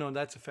 right? Oh no,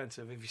 that's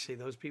offensive if you say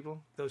those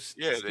people, those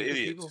Yeah, the stupid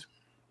people. idiots.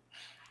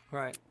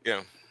 Right.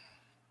 Yeah,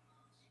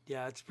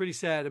 Yeah, it's pretty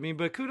sad. I mean,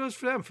 but kudos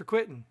for them for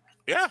quitting.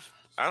 yeah.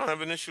 I don't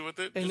have an issue with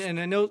it. And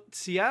I know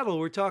Seattle.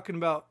 We're talking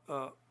about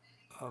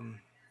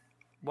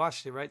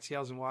Washington, right?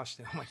 Seattle's in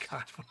Washington. Oh my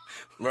God.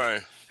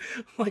 Right.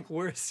 Like,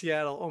 where's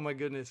Seattle? Oh my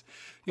goodness.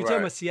 You're Right.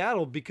 talking about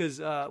Seattle because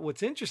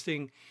what's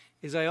interesting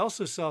is I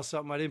also saw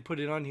something, I didn't put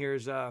it on here,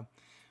 is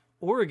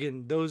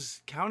Oregon.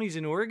 Those counties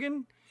in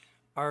Oregon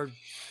are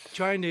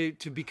trying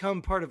to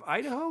become part of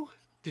Idaho.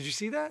 Did you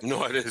see that?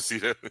 No, I didn't see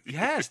that.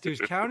 Yes,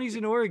 there's counties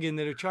in Oregon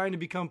that are trying to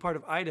become part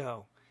of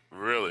Idaho.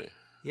 Really?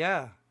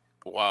 Yeah.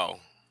 Wow.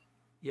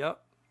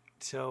 Yep.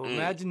 So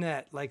imagine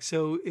that. Like,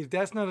 so if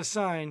that's not a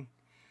sign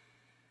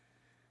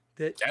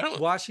that I don't.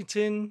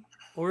 Washington,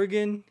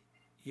 Oregon,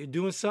 you're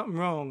doing something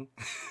wrong.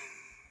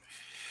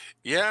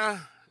 Yeah,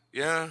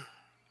 yeah.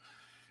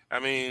 I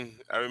mean,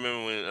 I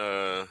remember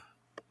when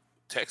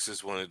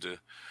Texas wanted to,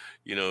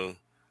 you know,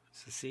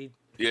 Secede.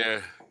 yeah,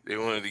 they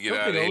wanted to get Don't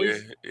out they of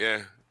always? here.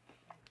 Yeah.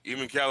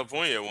 Even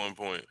California at one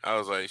point. I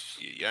was like,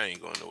 shit, y'all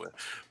ain't going nowhere.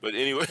 But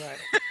anyway,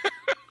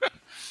 Right.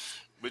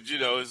 but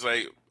it's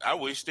like I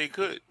wish they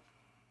could.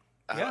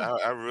 Yeah.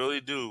 I really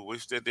do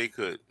wish that they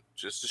could,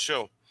 just to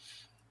show.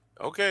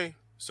 Okay,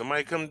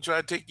 somebody come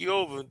try to take you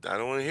over. I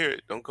don't want to hear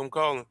it. Don't come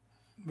calling.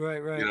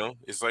 Right.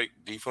 It's like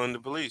defund the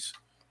police.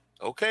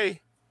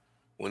 Okay,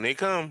 when they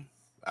come,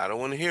 I don't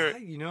want to hear it.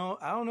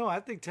 I don't know. I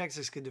think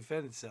Texas could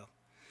defend itself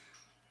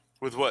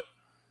With what?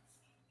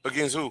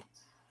 Against who?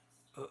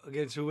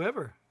 Against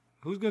whoever.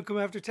 Who's going to come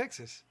after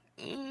Texas?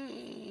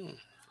 Mm,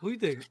 Who you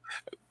think?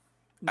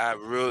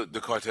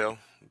 the cartel.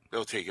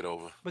 They'll take it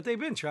over. But they've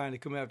been trying to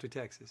come after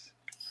Texas.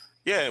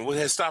 Yeah, and what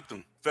has stopped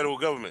them? Federal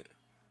government.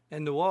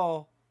 And the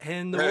wall.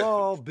 And the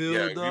wall. Build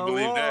yeah, the if you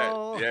believe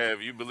wall. that. Yeah,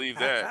 if you believe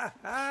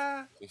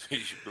that. You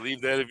should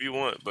believe that if you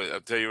want. But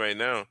I'll tell you right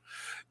now,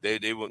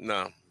 they will.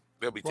 No,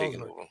 they'll be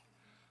taking over.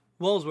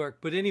 Walls work.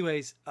 But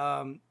anyways,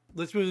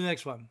 let's move to the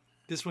next one.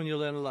 This one you'll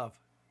learn to love.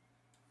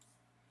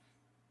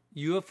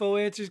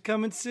 UFO answers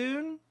coming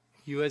soon.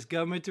 U.S.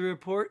 government to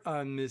report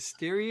on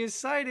mysterious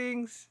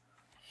sightings.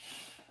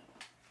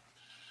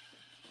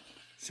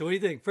 So what do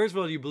you think? First of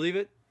all, do you believe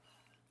it?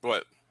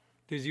 What?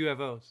 There's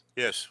UFOs.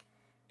 Yes.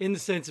 In the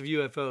sense of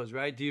UFOs,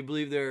 right? Do you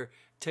believe they're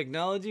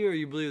technology or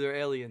you believe they're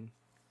alien?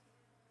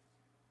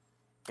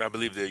 I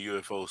believe they're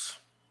UFOs.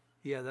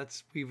 Yeah,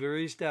 we've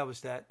already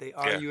established that. They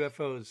are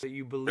UFOs. So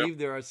you believe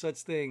there are such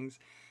things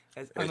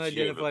as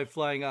unidentified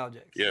flying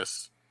objects.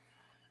 Yes.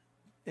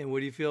 And what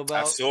do you feel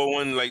about? I saw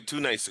one like 2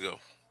 nights ago.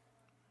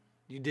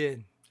 You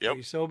did? Yep. Are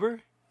you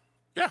sober?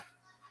 Yeah.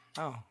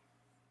 Oh.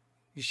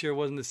 You sure it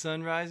wasn't the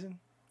sun rising?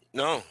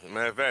 No.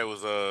 Matter of fact, it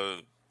was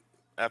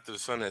after the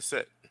sun had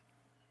set.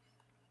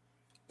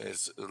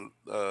 It's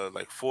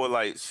like 4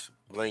 lights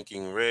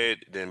blinking red,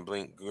 then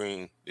blink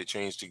green. They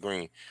changed to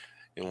green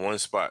in one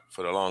spot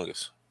for the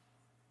longest.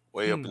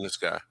 Way up in the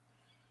sky.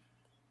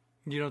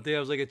 You don't think that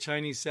was like a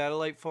Chinese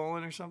satellite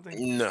falling or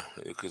something? No,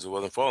 because it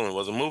wasn't falling. It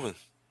wasn't moving.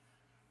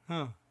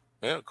 Huh.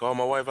 Yeah, called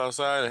my wife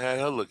outside and had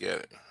her look at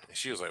it. And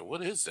she was like,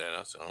 what is that?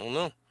 I said, I don't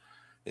know.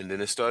 And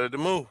then it started to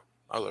move.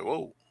 I was like,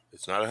 whoa,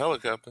 it's not a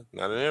helicopter,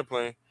 not an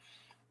airplane.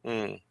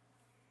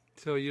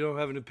 So you don't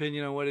have an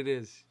opinion on what it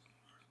is?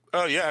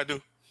 Oh, yeah, I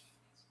do.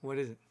 What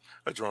is it?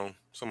 A drone.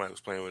 Somebody was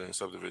playing with it in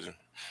subdivision.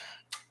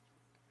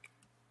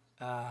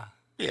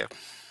 Yeah.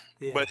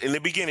 But in the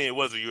beginning, it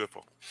was a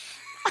UFO.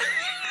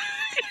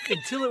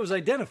 Until it was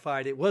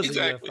identified, it was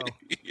a UFO.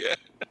 Yeah.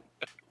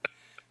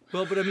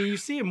 Well, but I mean, you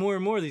see it more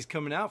and more of these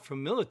coming out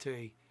from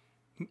military.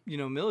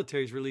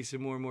 Military's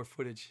releasing more and more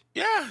footage.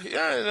 Yeah,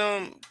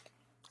 and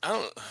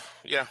I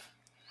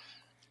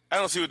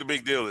don't see what the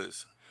big deal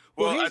is.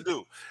 Well,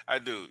 I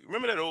do.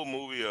 Remember that old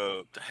movie,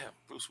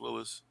 Bruce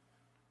Willis?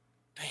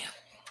 Damn.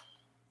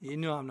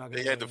 I'm not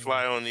gonna. They had to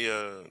fly on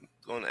the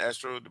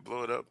asteroid to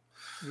blow it up.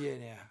 Yeah.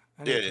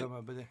 I know what you're talking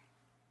about, but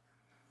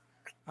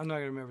I'm not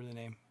gonna remember the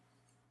name.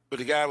 But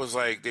the guy was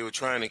like, they were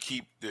trying to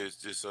keep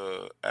this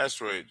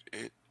asteroid.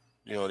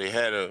 They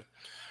had a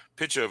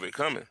picture of it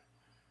coming,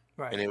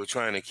 right? And they were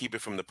trying to keep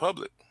it from the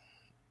public.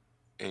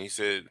 And he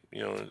said,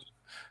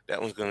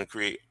 that one's gonna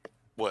create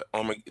what?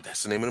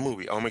 That's the name of the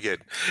movie,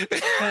 Armageddon.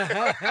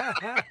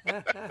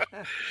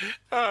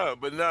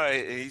 But no,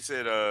 he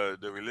said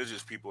the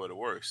religious people are the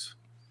worst.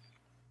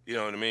 You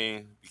know what I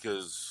mean?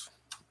 Because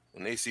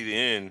when they see the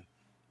end,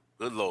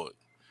 good Lord,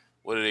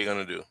 what are they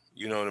going to do?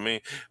 You know what I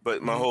mean?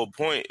 But my whole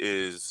point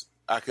is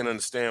I can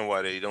understand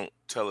why they don't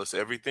tell us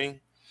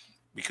everything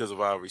because of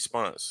our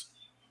response.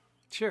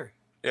 Sure.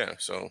 Yeah,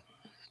 so.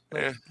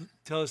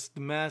 Tell us the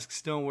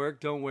masks don't work,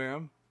 don't wear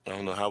them. I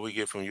don't know how we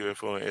get from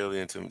UFO and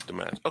alien to the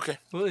mask. Okay.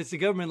 Well, it's the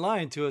government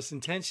lying to us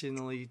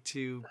intentionally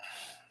to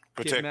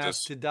protect get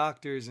masks us to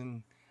doctors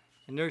and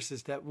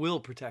nurses that will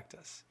protect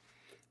us.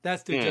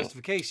 That's their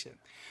justification.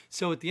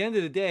 So at the end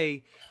of the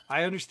day,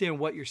 I understand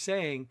what you're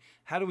saying.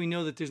 How do we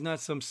know that there's not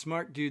some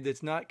smart dude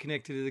that's not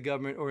connected to the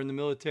government or in the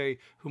military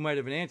who might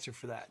have an answer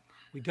for that?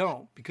 We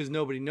don't, because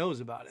nobody knows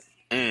about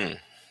it.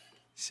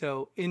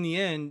 So in the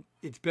end,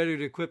 it's better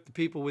to equip the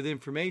people with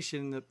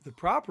information, the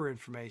proper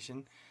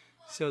information,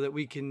 so that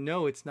we can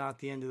know it's not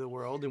the end of the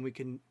world and we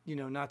can,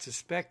 not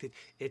suspect it.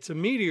 It's a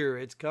meteor.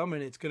 It's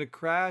coming. It's going to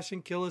crash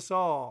and kill us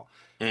all.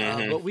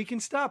 But we can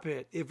stop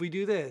it if we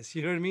do this.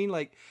 You know what I mean?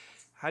 Like,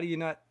 how do you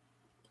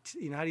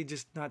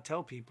just not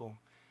tell people?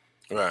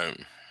 Right.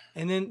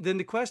 And then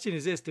the question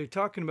is this: they're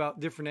talking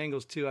about different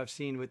angles too. I've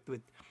seen with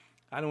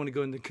I don't want to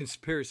go into the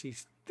conspiracy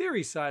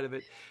theory side of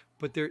it,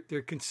 but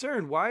they're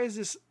concerned. Why is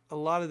this a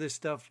lot of this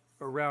stuff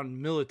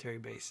around military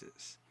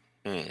bases?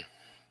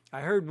 I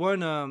heard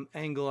one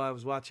angle. I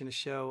was watching a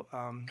show.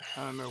 I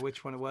don't remember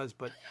which one it was,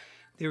 but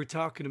they were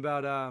talking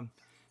about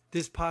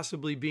this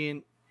possibly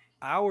being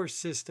our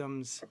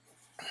systems.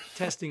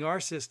 Testing our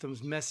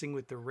systems, messing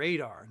with the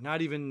radar,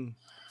 not even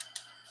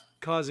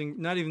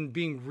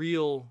being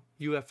real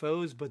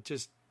UFOs, but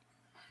just,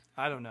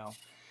 I don't know.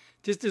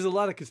 Just there's a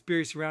lot of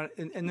conspiracy around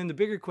it. And then the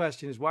bigger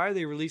question is, why are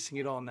they releasing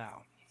it all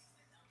now?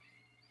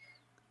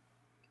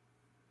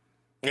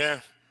 Yeah.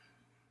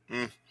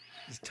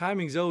 This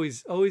timing's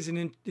always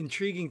an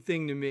intriguing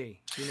thing to me.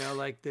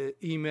 Like the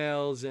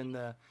emails and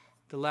the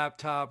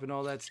laptop and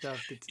all that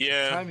stuff.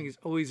 The timing is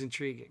always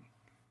intriguing.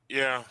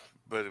 Yeah,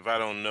 but if I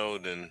don't know,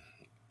 then...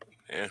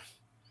 Yeah.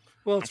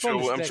 Well, I'm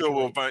sure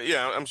we'll find.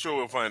 Yeah, I'm sure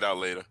we'll find out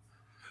later.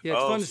 Yeah,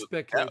 it's Oh, fun to so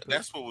speculate, but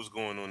that's what was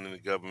going on in the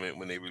government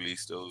when they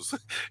released those.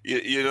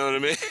 You know what I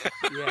mean?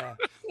 yeah.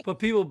 But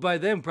people by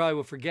then probably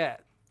will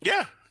forget.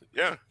 Yeah,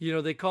 yeah. You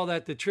know, they call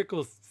that the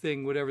trickle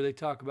thing, whatever they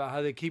talk about,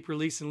 how they keep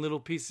releasing little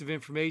pieces of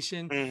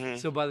information. Hmm.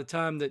 So by the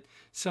time that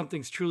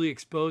something's truly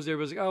exposed,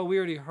 everybody's like, oh, we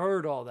already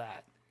heard all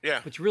that.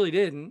 Yeah, But you really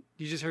didn't.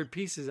 You just heard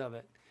pieces of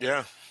it.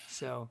 yeah,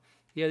 So,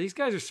 yeah, these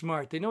guys are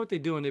smart. They know what they're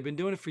doing. They've been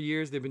doing it for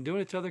years. They've been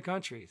doing it to other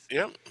countries.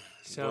 yep.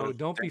 So Doing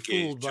don't be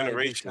decades, fooled by their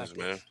generations,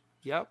 man. tactics.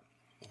 Yep.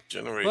 But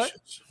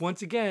Generations.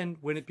 once again,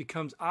 when it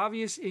becomes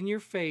obvious in your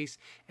face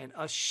and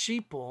us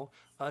sheeple,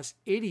 us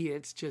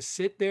idiots just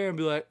sit there and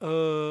be like,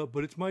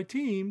 but it's my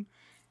team.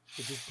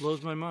 It just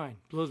blows my mind.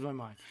 Blows my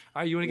mind.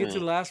 All right, you want to get to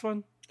the last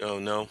one? Oh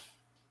no,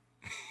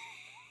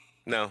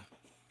 no.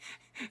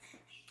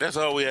 That's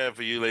all we have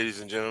for you, ladies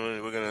and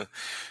gentlemen. We're gonna.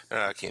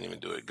 I can't even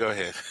do it. Go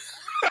ahead.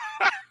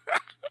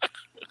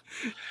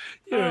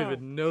 You don't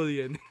even know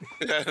the end.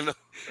 I know.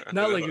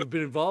 Not like you've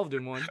been involved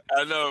in one.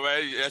 I know,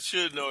 right? I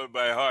should know it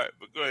by heart,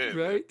 but go ahead.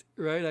 Right?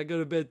 Right. I go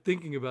to bed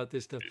thinking about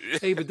this stuff.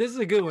 Hey, but this is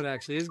a good one,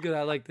 actually. This is good.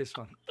 I like this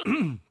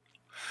one.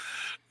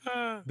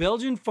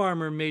 Belgian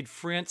farmer made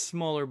France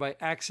smaller by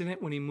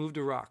accident when he moved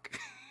a rock.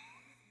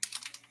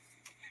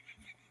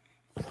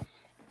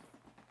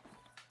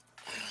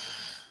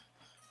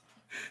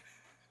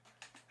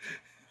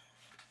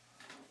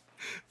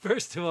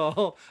 First of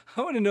all,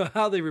 I want to know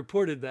how they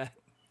reported that.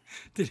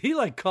 Did he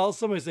like call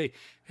someone and say,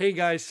 hey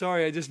guys,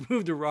 sorry, I just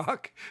moved a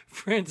rock.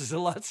 France is a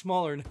lot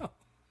smaller now.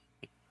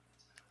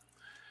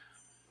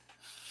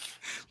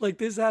 Like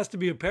this has to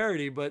be a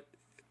parody, but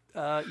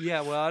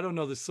yeah, well, I don't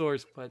know the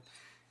source, but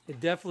it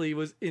definitely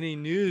was in a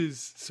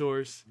news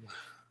source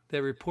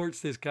that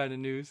reports this kind of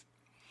news.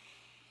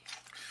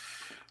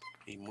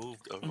 He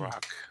moved a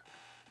rock.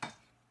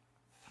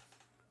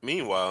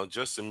 Meanwhile,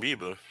 Justin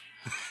Bieber.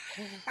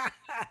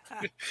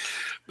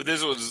 But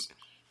this was,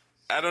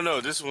 I don't know.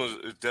 This one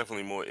is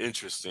definitely more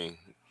interesting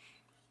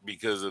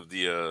because of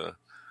the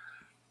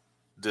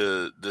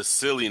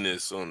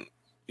silliness on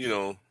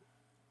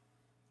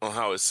on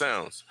how it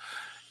sounds.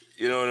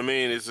 You know what I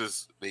mean? It's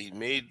just they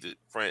made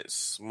France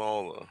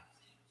smaller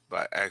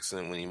by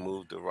accident when he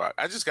moved the rock.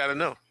 I just got to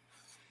know.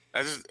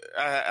 I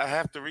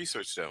have to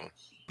research that one.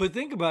 But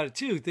think about it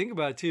too. Think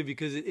about it too,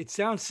 because it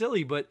sounds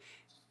silly, but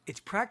it's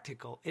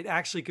practical. It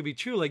actually could be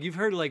true. Like you've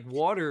heard of like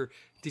water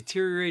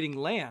deteriorating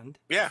land.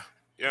 Yeah,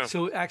 yeah.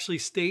 So actually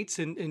states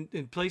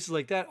and places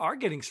like that are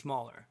getting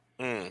smaller.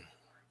 Mm.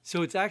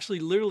 So it's actually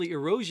literally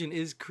erosion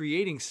is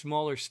creating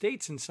smaller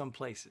states in some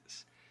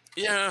places.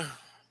 Yeah.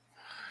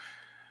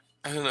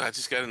 I don't know. I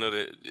just got to know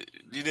that.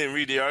 You didn't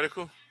read the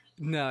article?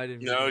 No, I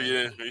didn't. No, you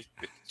didn't read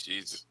it.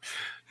 Jesus.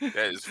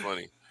 That is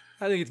funny.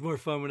 I think it's more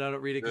fun when I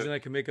don't read it because then I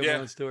can make up my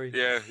own story.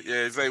 Yeah,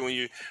 yeah. It's like when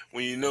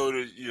you know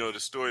the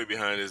story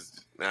behind it.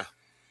 Nah.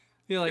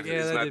 You're like, yeah,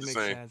 It's that not didn't the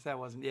make same. sense. That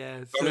wasn't, yeah.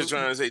 I'm just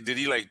trying to say, did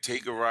he like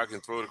take a rock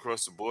and throw it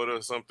across the border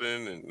or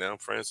something, and now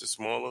France is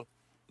smaller?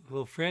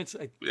 Well, France,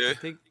 I Yeah.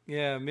 think,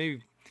 yeah,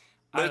 maybe.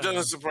 But I it don't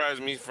doesn't surprise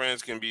me.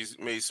 France can be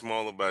made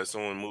smaller by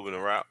someone moving a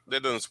rock.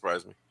 That doesn't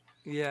surprise me.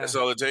 know. Yeah. That's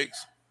all it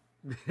takes.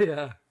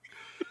 Yeah.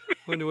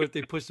 Wonder what if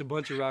they pushed a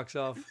bunch of rocks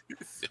off.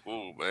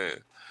 Oh man.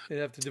 They'd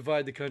have to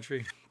divide the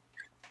country.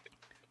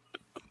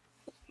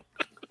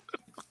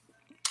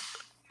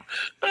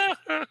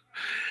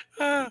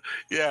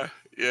 Yeah,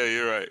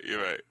 you're right.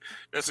 You're right.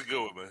 That's a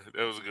good one, man.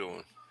 That was a good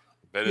one.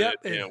 Better Yep,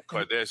 than damn and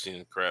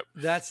Kardashian crap.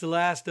 that's the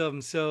last of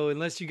them. So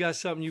unless you got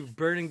something you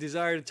burning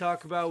desire to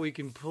talk about, we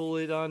can pull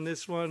it on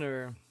this one.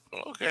 Or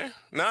Okay.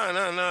 No,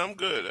 I'm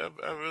good.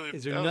 I really.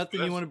 is there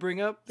nothing you want to bring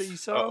up that you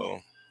saw?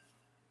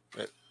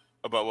 Oh.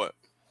 About what?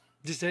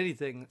 Just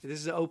anything. This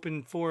is an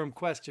open forum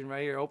question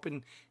right here.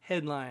 Open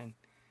headline.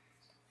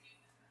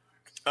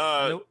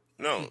 Nope.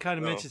 No. You kind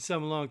of no. mentioned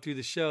some along through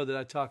the show that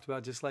I talked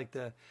about, just like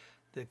the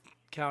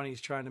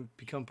counties trying to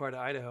become part of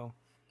Idaho.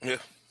 Yeah.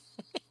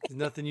 There's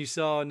nothing you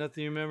saw,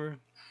 nothing you remember?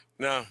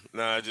 No.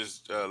 I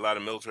just a lot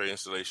of military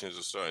installations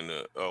are starting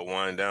to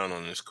wind down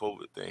on this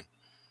COVID thing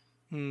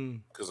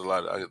because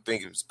I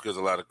think it's because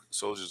a lot of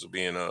soldiers are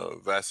being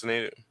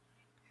vaccinated,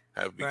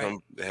 have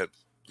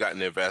gotten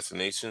their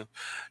vaccination,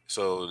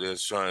 so they're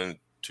trying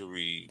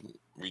to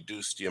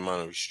reduce the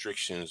amount of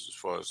restrictions as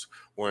far as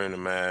wearing a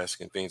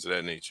mask and things of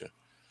that nature.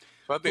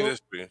 So I think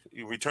that's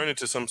you return it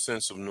to some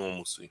sense of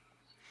normalcy.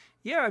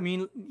 Yeah, I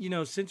mean,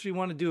 since we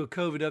want to do a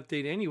COVID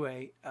update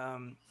anyway,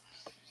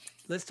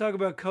 let's talk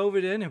about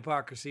COVID and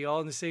hypocrisy all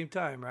in the same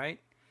time, right?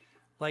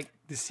 Like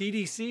the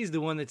CDC is the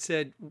one that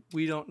said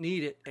we don't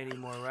need it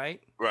anymore,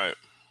 right? Right.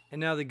 And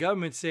now the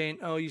government's saying,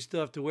 oh, you still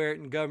have to wear it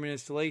in government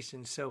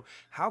installations. So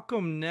how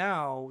come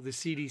now the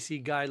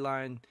CDC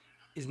guideline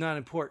is not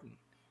important?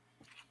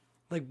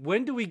 Like,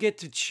 when do we get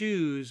to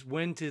choose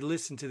when to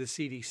listen to the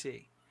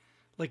CDC?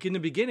 Like in the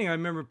beginning, I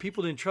remember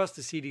people didn't trust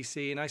the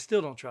CDC, and I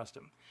still don't trust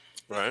them.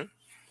 Right.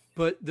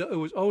 But it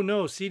was, oh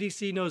no,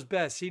 CDC knows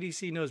best.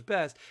 CDC knows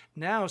best.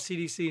 Now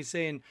CDC is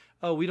saying,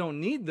 oh, we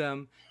don't need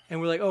them. And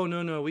we're like, oh,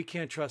 no, we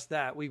can't trust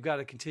that. We've got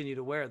to continue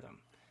to wear them.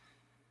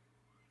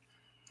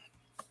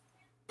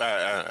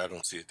 I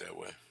don't see it that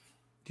way.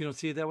 You don't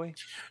see it that way?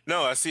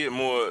 No, I see it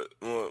more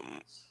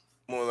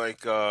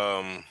like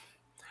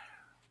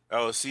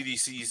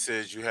CDC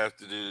says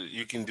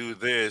you can do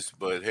this,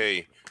 but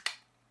hey,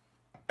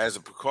 as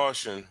a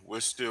precaution, we're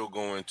still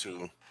going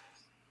to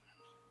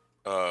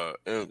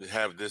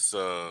have this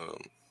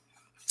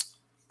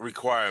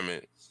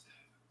requirement.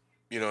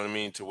 You know what I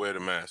mean, to wear the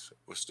mask.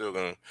 We're still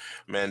going to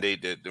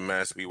mandate that the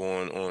mask be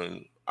worn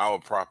on our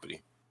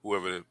property,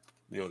 whoever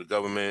the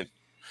government,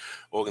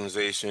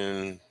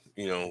 organization,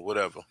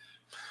 whatever.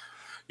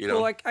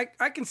 Well,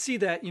 I can see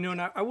that,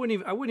 and I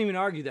wouldn't even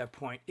argue that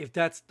point if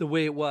that's the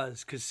way it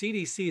was, because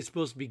CDC is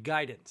supposed to be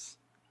guidance.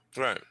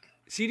 Right.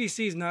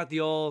 CDC is not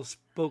the all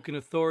spoken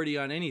authority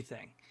on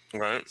anything.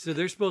 Right. So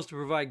they're supposed to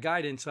provide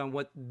guidance on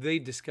what they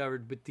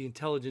discovered with the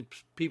intelligent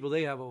people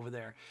they have over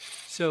there.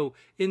 So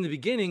in the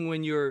beginning,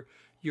 when you're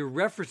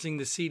referencing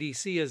the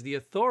CDC as the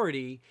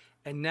authority,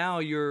 and now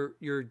you're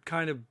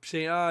kind of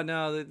saying, oh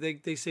no,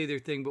 they say their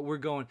thing, but we're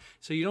going.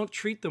 So you don't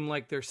treat them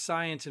like they're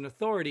science and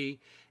authority,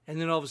 and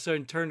then all of a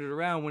sudden turn it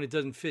around when it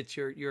doesn't fit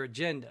your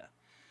agenda.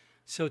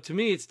 So to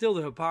me, it's still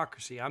the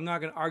hypocrisy. I'm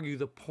not going to argue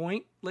the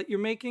point that you're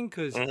making,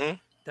 because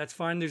that's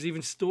fine. There's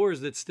even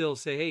stores that still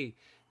say, hey,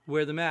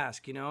 wear the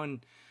mask,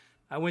 and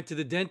I went to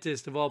the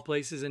dentist of all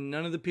places, and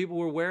none of the people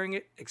were wearing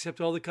it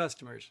except all the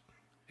customers,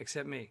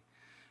 except me.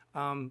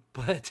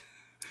 But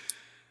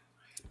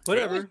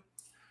whatever. Really?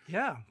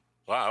 Yeah.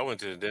 Wow, I went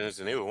to the dentist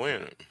and they were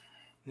wearing it.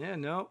 Yeah,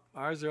 no,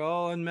 ours are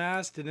all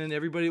unmasked, and then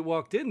everybody that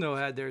walked in though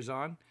had theirs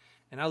on,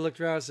 and I looked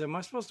around and said, "Am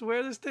I supposed to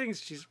wear this thing?"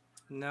 She's,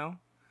 "No,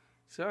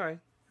 sorry,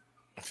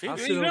 I'll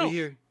sit over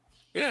here."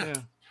 Yeah,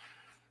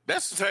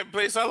 that's the type of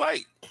place I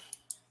like.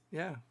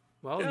 Yeah.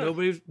 Well,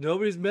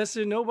 nobody's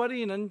messing with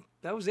nobody, and then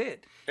that was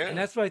it. Yeah. And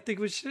that's what I think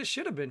it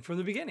should have been from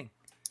the beginning.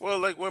 Well,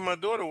 like where my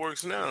daughter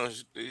works now,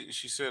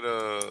 she said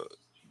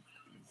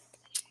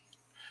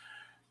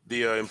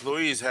the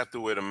employees have to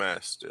wear the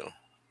mask still.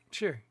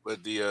 Sure.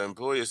 But the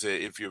employer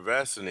said if you're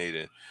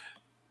vaccinated,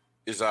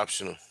 it's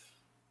optional.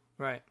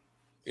 Right.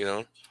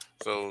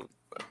 So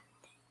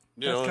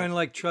that's kind of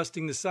like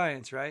trusting the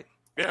science, right?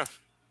 Yeah.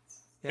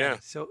 Yeah.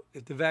 So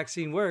if the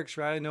vaccine works,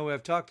 right? I know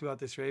I've talked about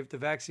this, right? If the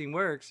vaccine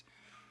works,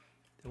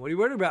 then what are you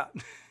worried about?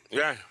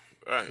 Yeah.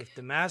 Right. If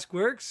the mask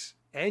works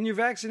and you're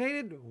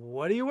vaccinated,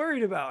 what are you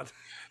worried about?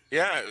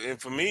 Yeah,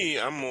 and for me,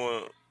 I'm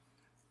more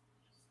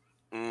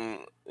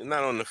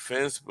not on the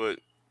fence, but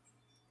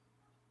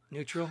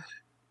neutral.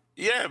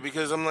 Yeah,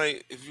 because I'm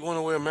like, if you want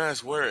to wear a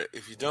mask, wear it.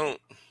 If you don't,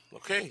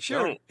 okay,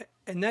 sure. Don't.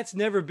 And that's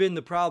never been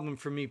the problem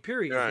for me,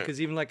 period. Right.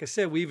 Because even like I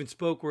said, we even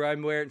spoke where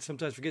I'm wearing it and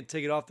sometimes forget to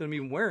take it off that I'm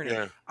even wearing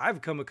it. I've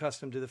become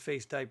accustomed to the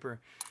face diaper.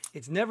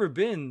 It's never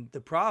been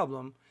the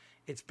problem.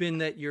 It's been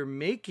that you're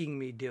making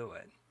me do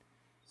it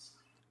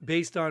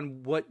based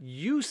on what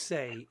you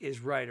say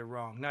is right or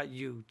wrong. Not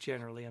you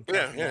generally. I'm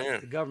talking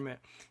about the government.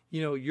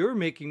 You're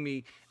making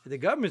me, the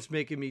government's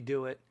making me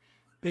do it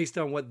based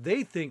on what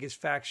they think is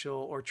factual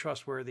or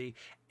trustworthy,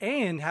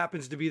 and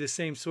happens to be the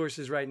same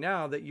sources right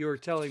now that you're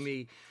telling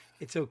me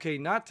it's okay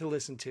not to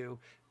listen to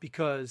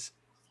because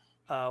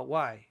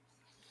why?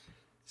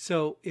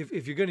 So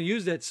if you're going to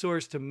use that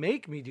source to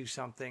make me do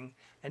something,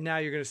 and now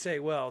you're going to say,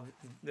 well,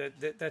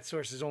 that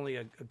source is only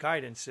a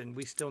guidance and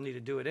we still need to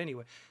do it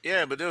anyway.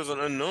 Yeah, but there was an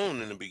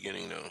unknown in the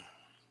beginning, though.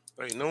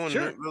 Like no one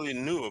really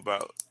knew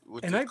about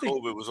what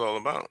COVID was all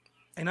about.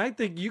 And I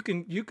think you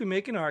can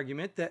make an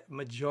argument that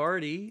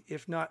majority,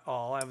 if not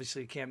all,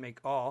 obviously you can't make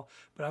all,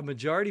 but a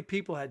majority of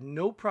people had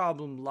no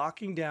problem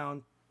locking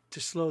down to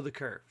slow the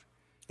curve.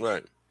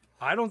 Right.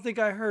 I don't think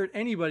I heard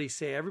anybody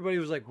say, everybody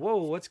was like,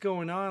 whoa, what's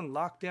going on?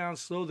 Lockdown,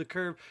 slow the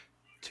curve.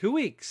 2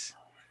 weeks.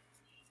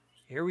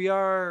 Here we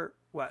are,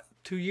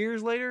 2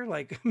 years later?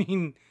 Like, I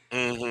mean,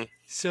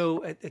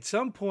 so at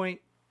some point,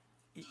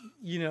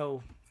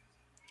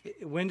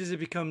 when does it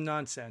become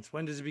nonsense?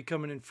 When does it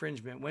become an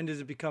infringement? When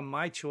does it become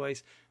my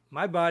choice,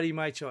 my body,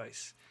 my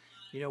choice?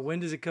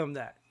 When does it come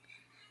that?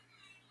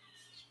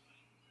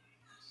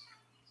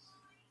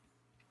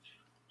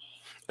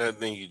 I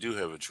think you do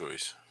have a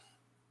choice.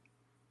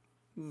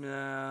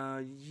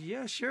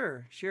 Yeah,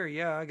 sure.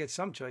 Yeah, I get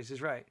some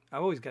choices, right?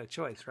 I've always got a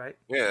choice, right?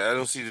 Yeah, I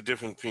don't see the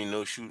difference between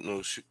no shoot,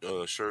 no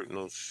shirt,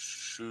 no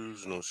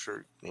shoes, no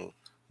shirt, no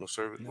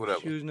service, whatever.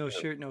 No shoes, no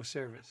shirt, no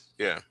service.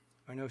 Yeah.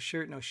 Or no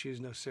shirt, no shoes,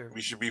 no service.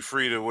 You should be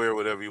free to wear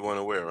whatever you want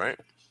to wear, right?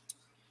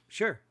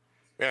 Sure.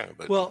 Yeah,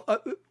 but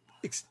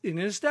in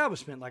an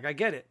establishment, like I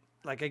get it.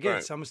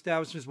 Right. Some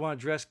establishments want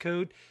a dress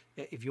code.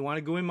 If you want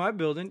to go in my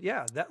building,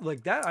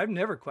 that I've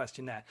never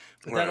questioned that.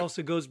 But that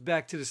also goes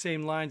back to the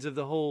same lines of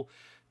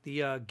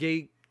the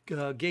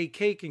gay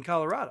cake in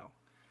Colorado.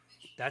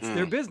 That's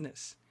their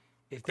business.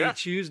 If they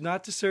choose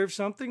not to serve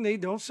something, they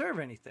don't serve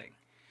anything.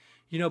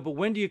 But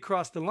when do you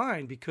cross the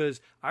line?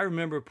 Because I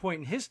remember a point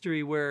in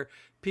history where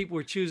people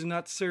were choosing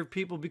not to serve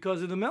people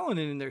because of the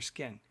melanin in their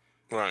skin.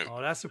 Right. Oh,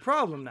 that's a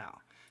problem now.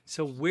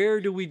 So where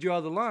do we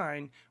draw the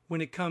line when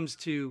it comes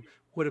to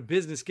what a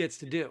business gets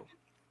to do?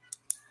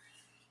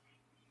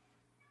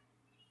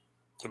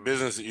 A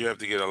business, you have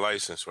to get a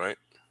license, right?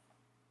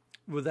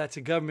 Well, that's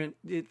a government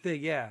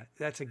thing. Yeah,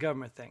 that's a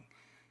government thing.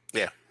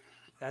 Yeah.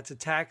 That's a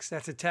tax.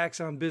 That's a tax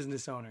on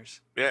business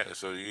owners. Yeah,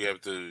 so you have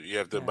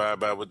to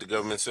abide by what the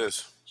government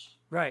says.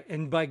 Right.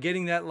 And by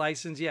getting that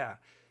license, yeah.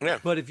 Yeah.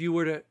 But if you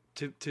were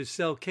to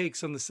sell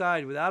cakes on the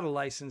side without a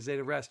license, they'd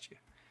arrest you.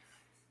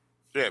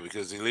 Yeah,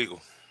 because it's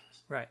illegal.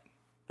 Right.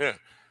 Yeah.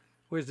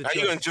 Where's the How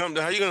you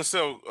gonna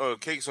sell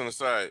cakes on the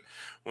side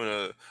when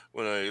a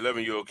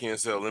 11-year-old can't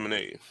sell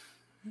lemonade?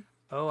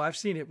 Oh, I've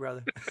seen it,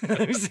 brother.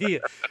 Let me see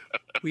it.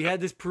 We had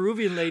this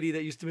Peruvian lady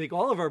that used to make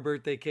all of our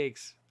birthday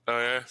cakes. Oh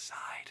yeah.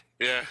 Side.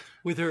 Yeah.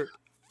 With her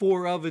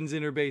 4 ovens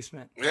in her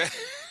basement. Yeah.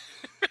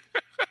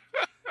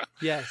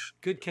 Yes,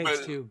 good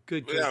cakes too.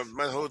 Good cakes. Yeah,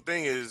 my whole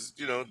thing is,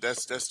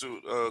 that's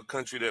the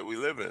country that we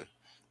live in.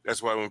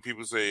 That's why when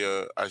people say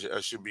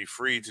I should be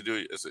free to do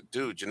it, I said,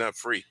 dude, you're not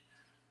free.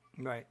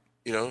 Right.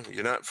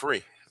 You're not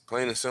free.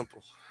 Plain and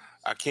simple.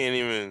 I can't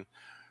even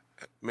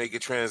make a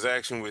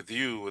transaction with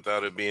you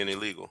without it being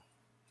illegal.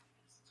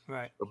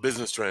 Right. A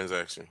business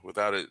transaction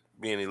without it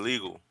being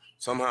illegal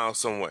somehow,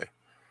 some way.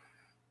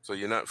 So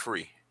you're not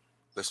free.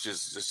 Let's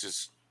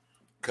just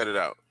cut it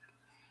out.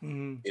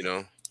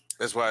 Mm-hmm.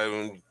 That's why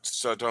when you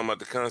start talking about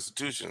the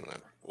Constitution, like,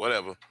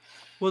 whatever.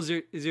 Well, is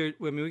there? I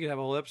mean, we could have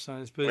a whole episode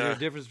on this, but is there a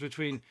difference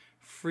between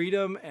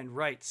freedom and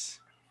rights?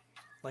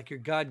 Like your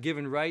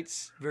God-given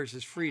rights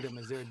versus freedom.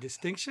 Is there a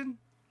distinction?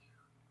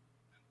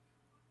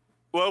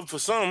 Well, for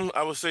some,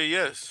 I would say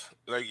yes.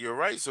 Like your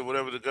rights or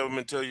whatever the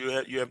government tell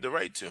you you have the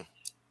right to.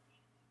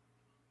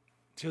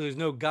 So there's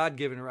no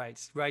God-given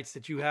rights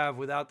that you have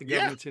without the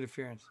government's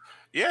interference.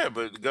 Yeah,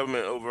 but the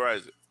government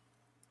overrides it.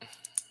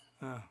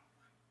 Oh.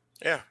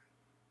 Yeah.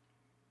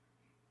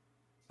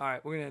 All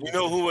right, we're gonna. You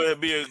know who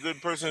would be a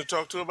good person to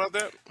talk to about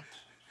that?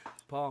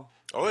 Paul.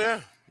 Oh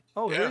yeah.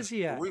 Oh, yeah. where's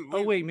he at?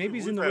 Wait, maybe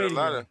he's in the waiting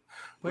room.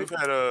 We've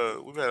had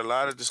a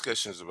lot of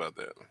discussions about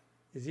that.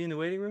 Is he in the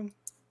waiting room?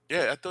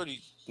 Yeah, I thought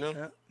he.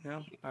 No.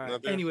 No. All right.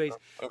 Anyways,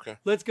 okay.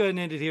 Let's go ahead and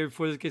end it here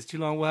before this gets too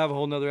long. We'll have a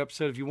whole nother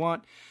episode if you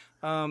want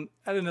at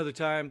another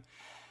time.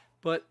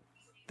 But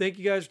thank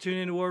you guys for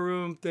tuning in to War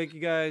Room. Thank you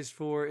guys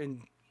for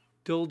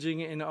indulging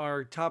in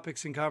our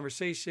topics and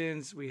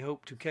conversations. We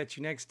hope to catch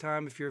you next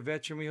time. If you're a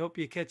veteran, we hope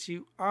you catch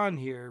you on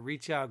here.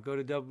 Reach out. Go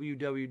to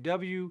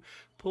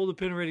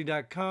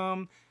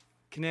www.pullthepinready.com.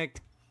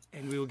 Connect,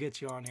 and we will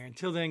get you on here.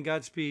 Until then,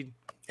 Godspeed.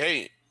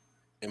 Hey,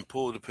 and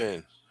pull the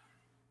pin.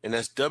 And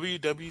that's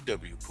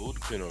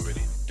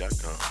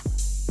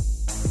www.pullthepinalready.com.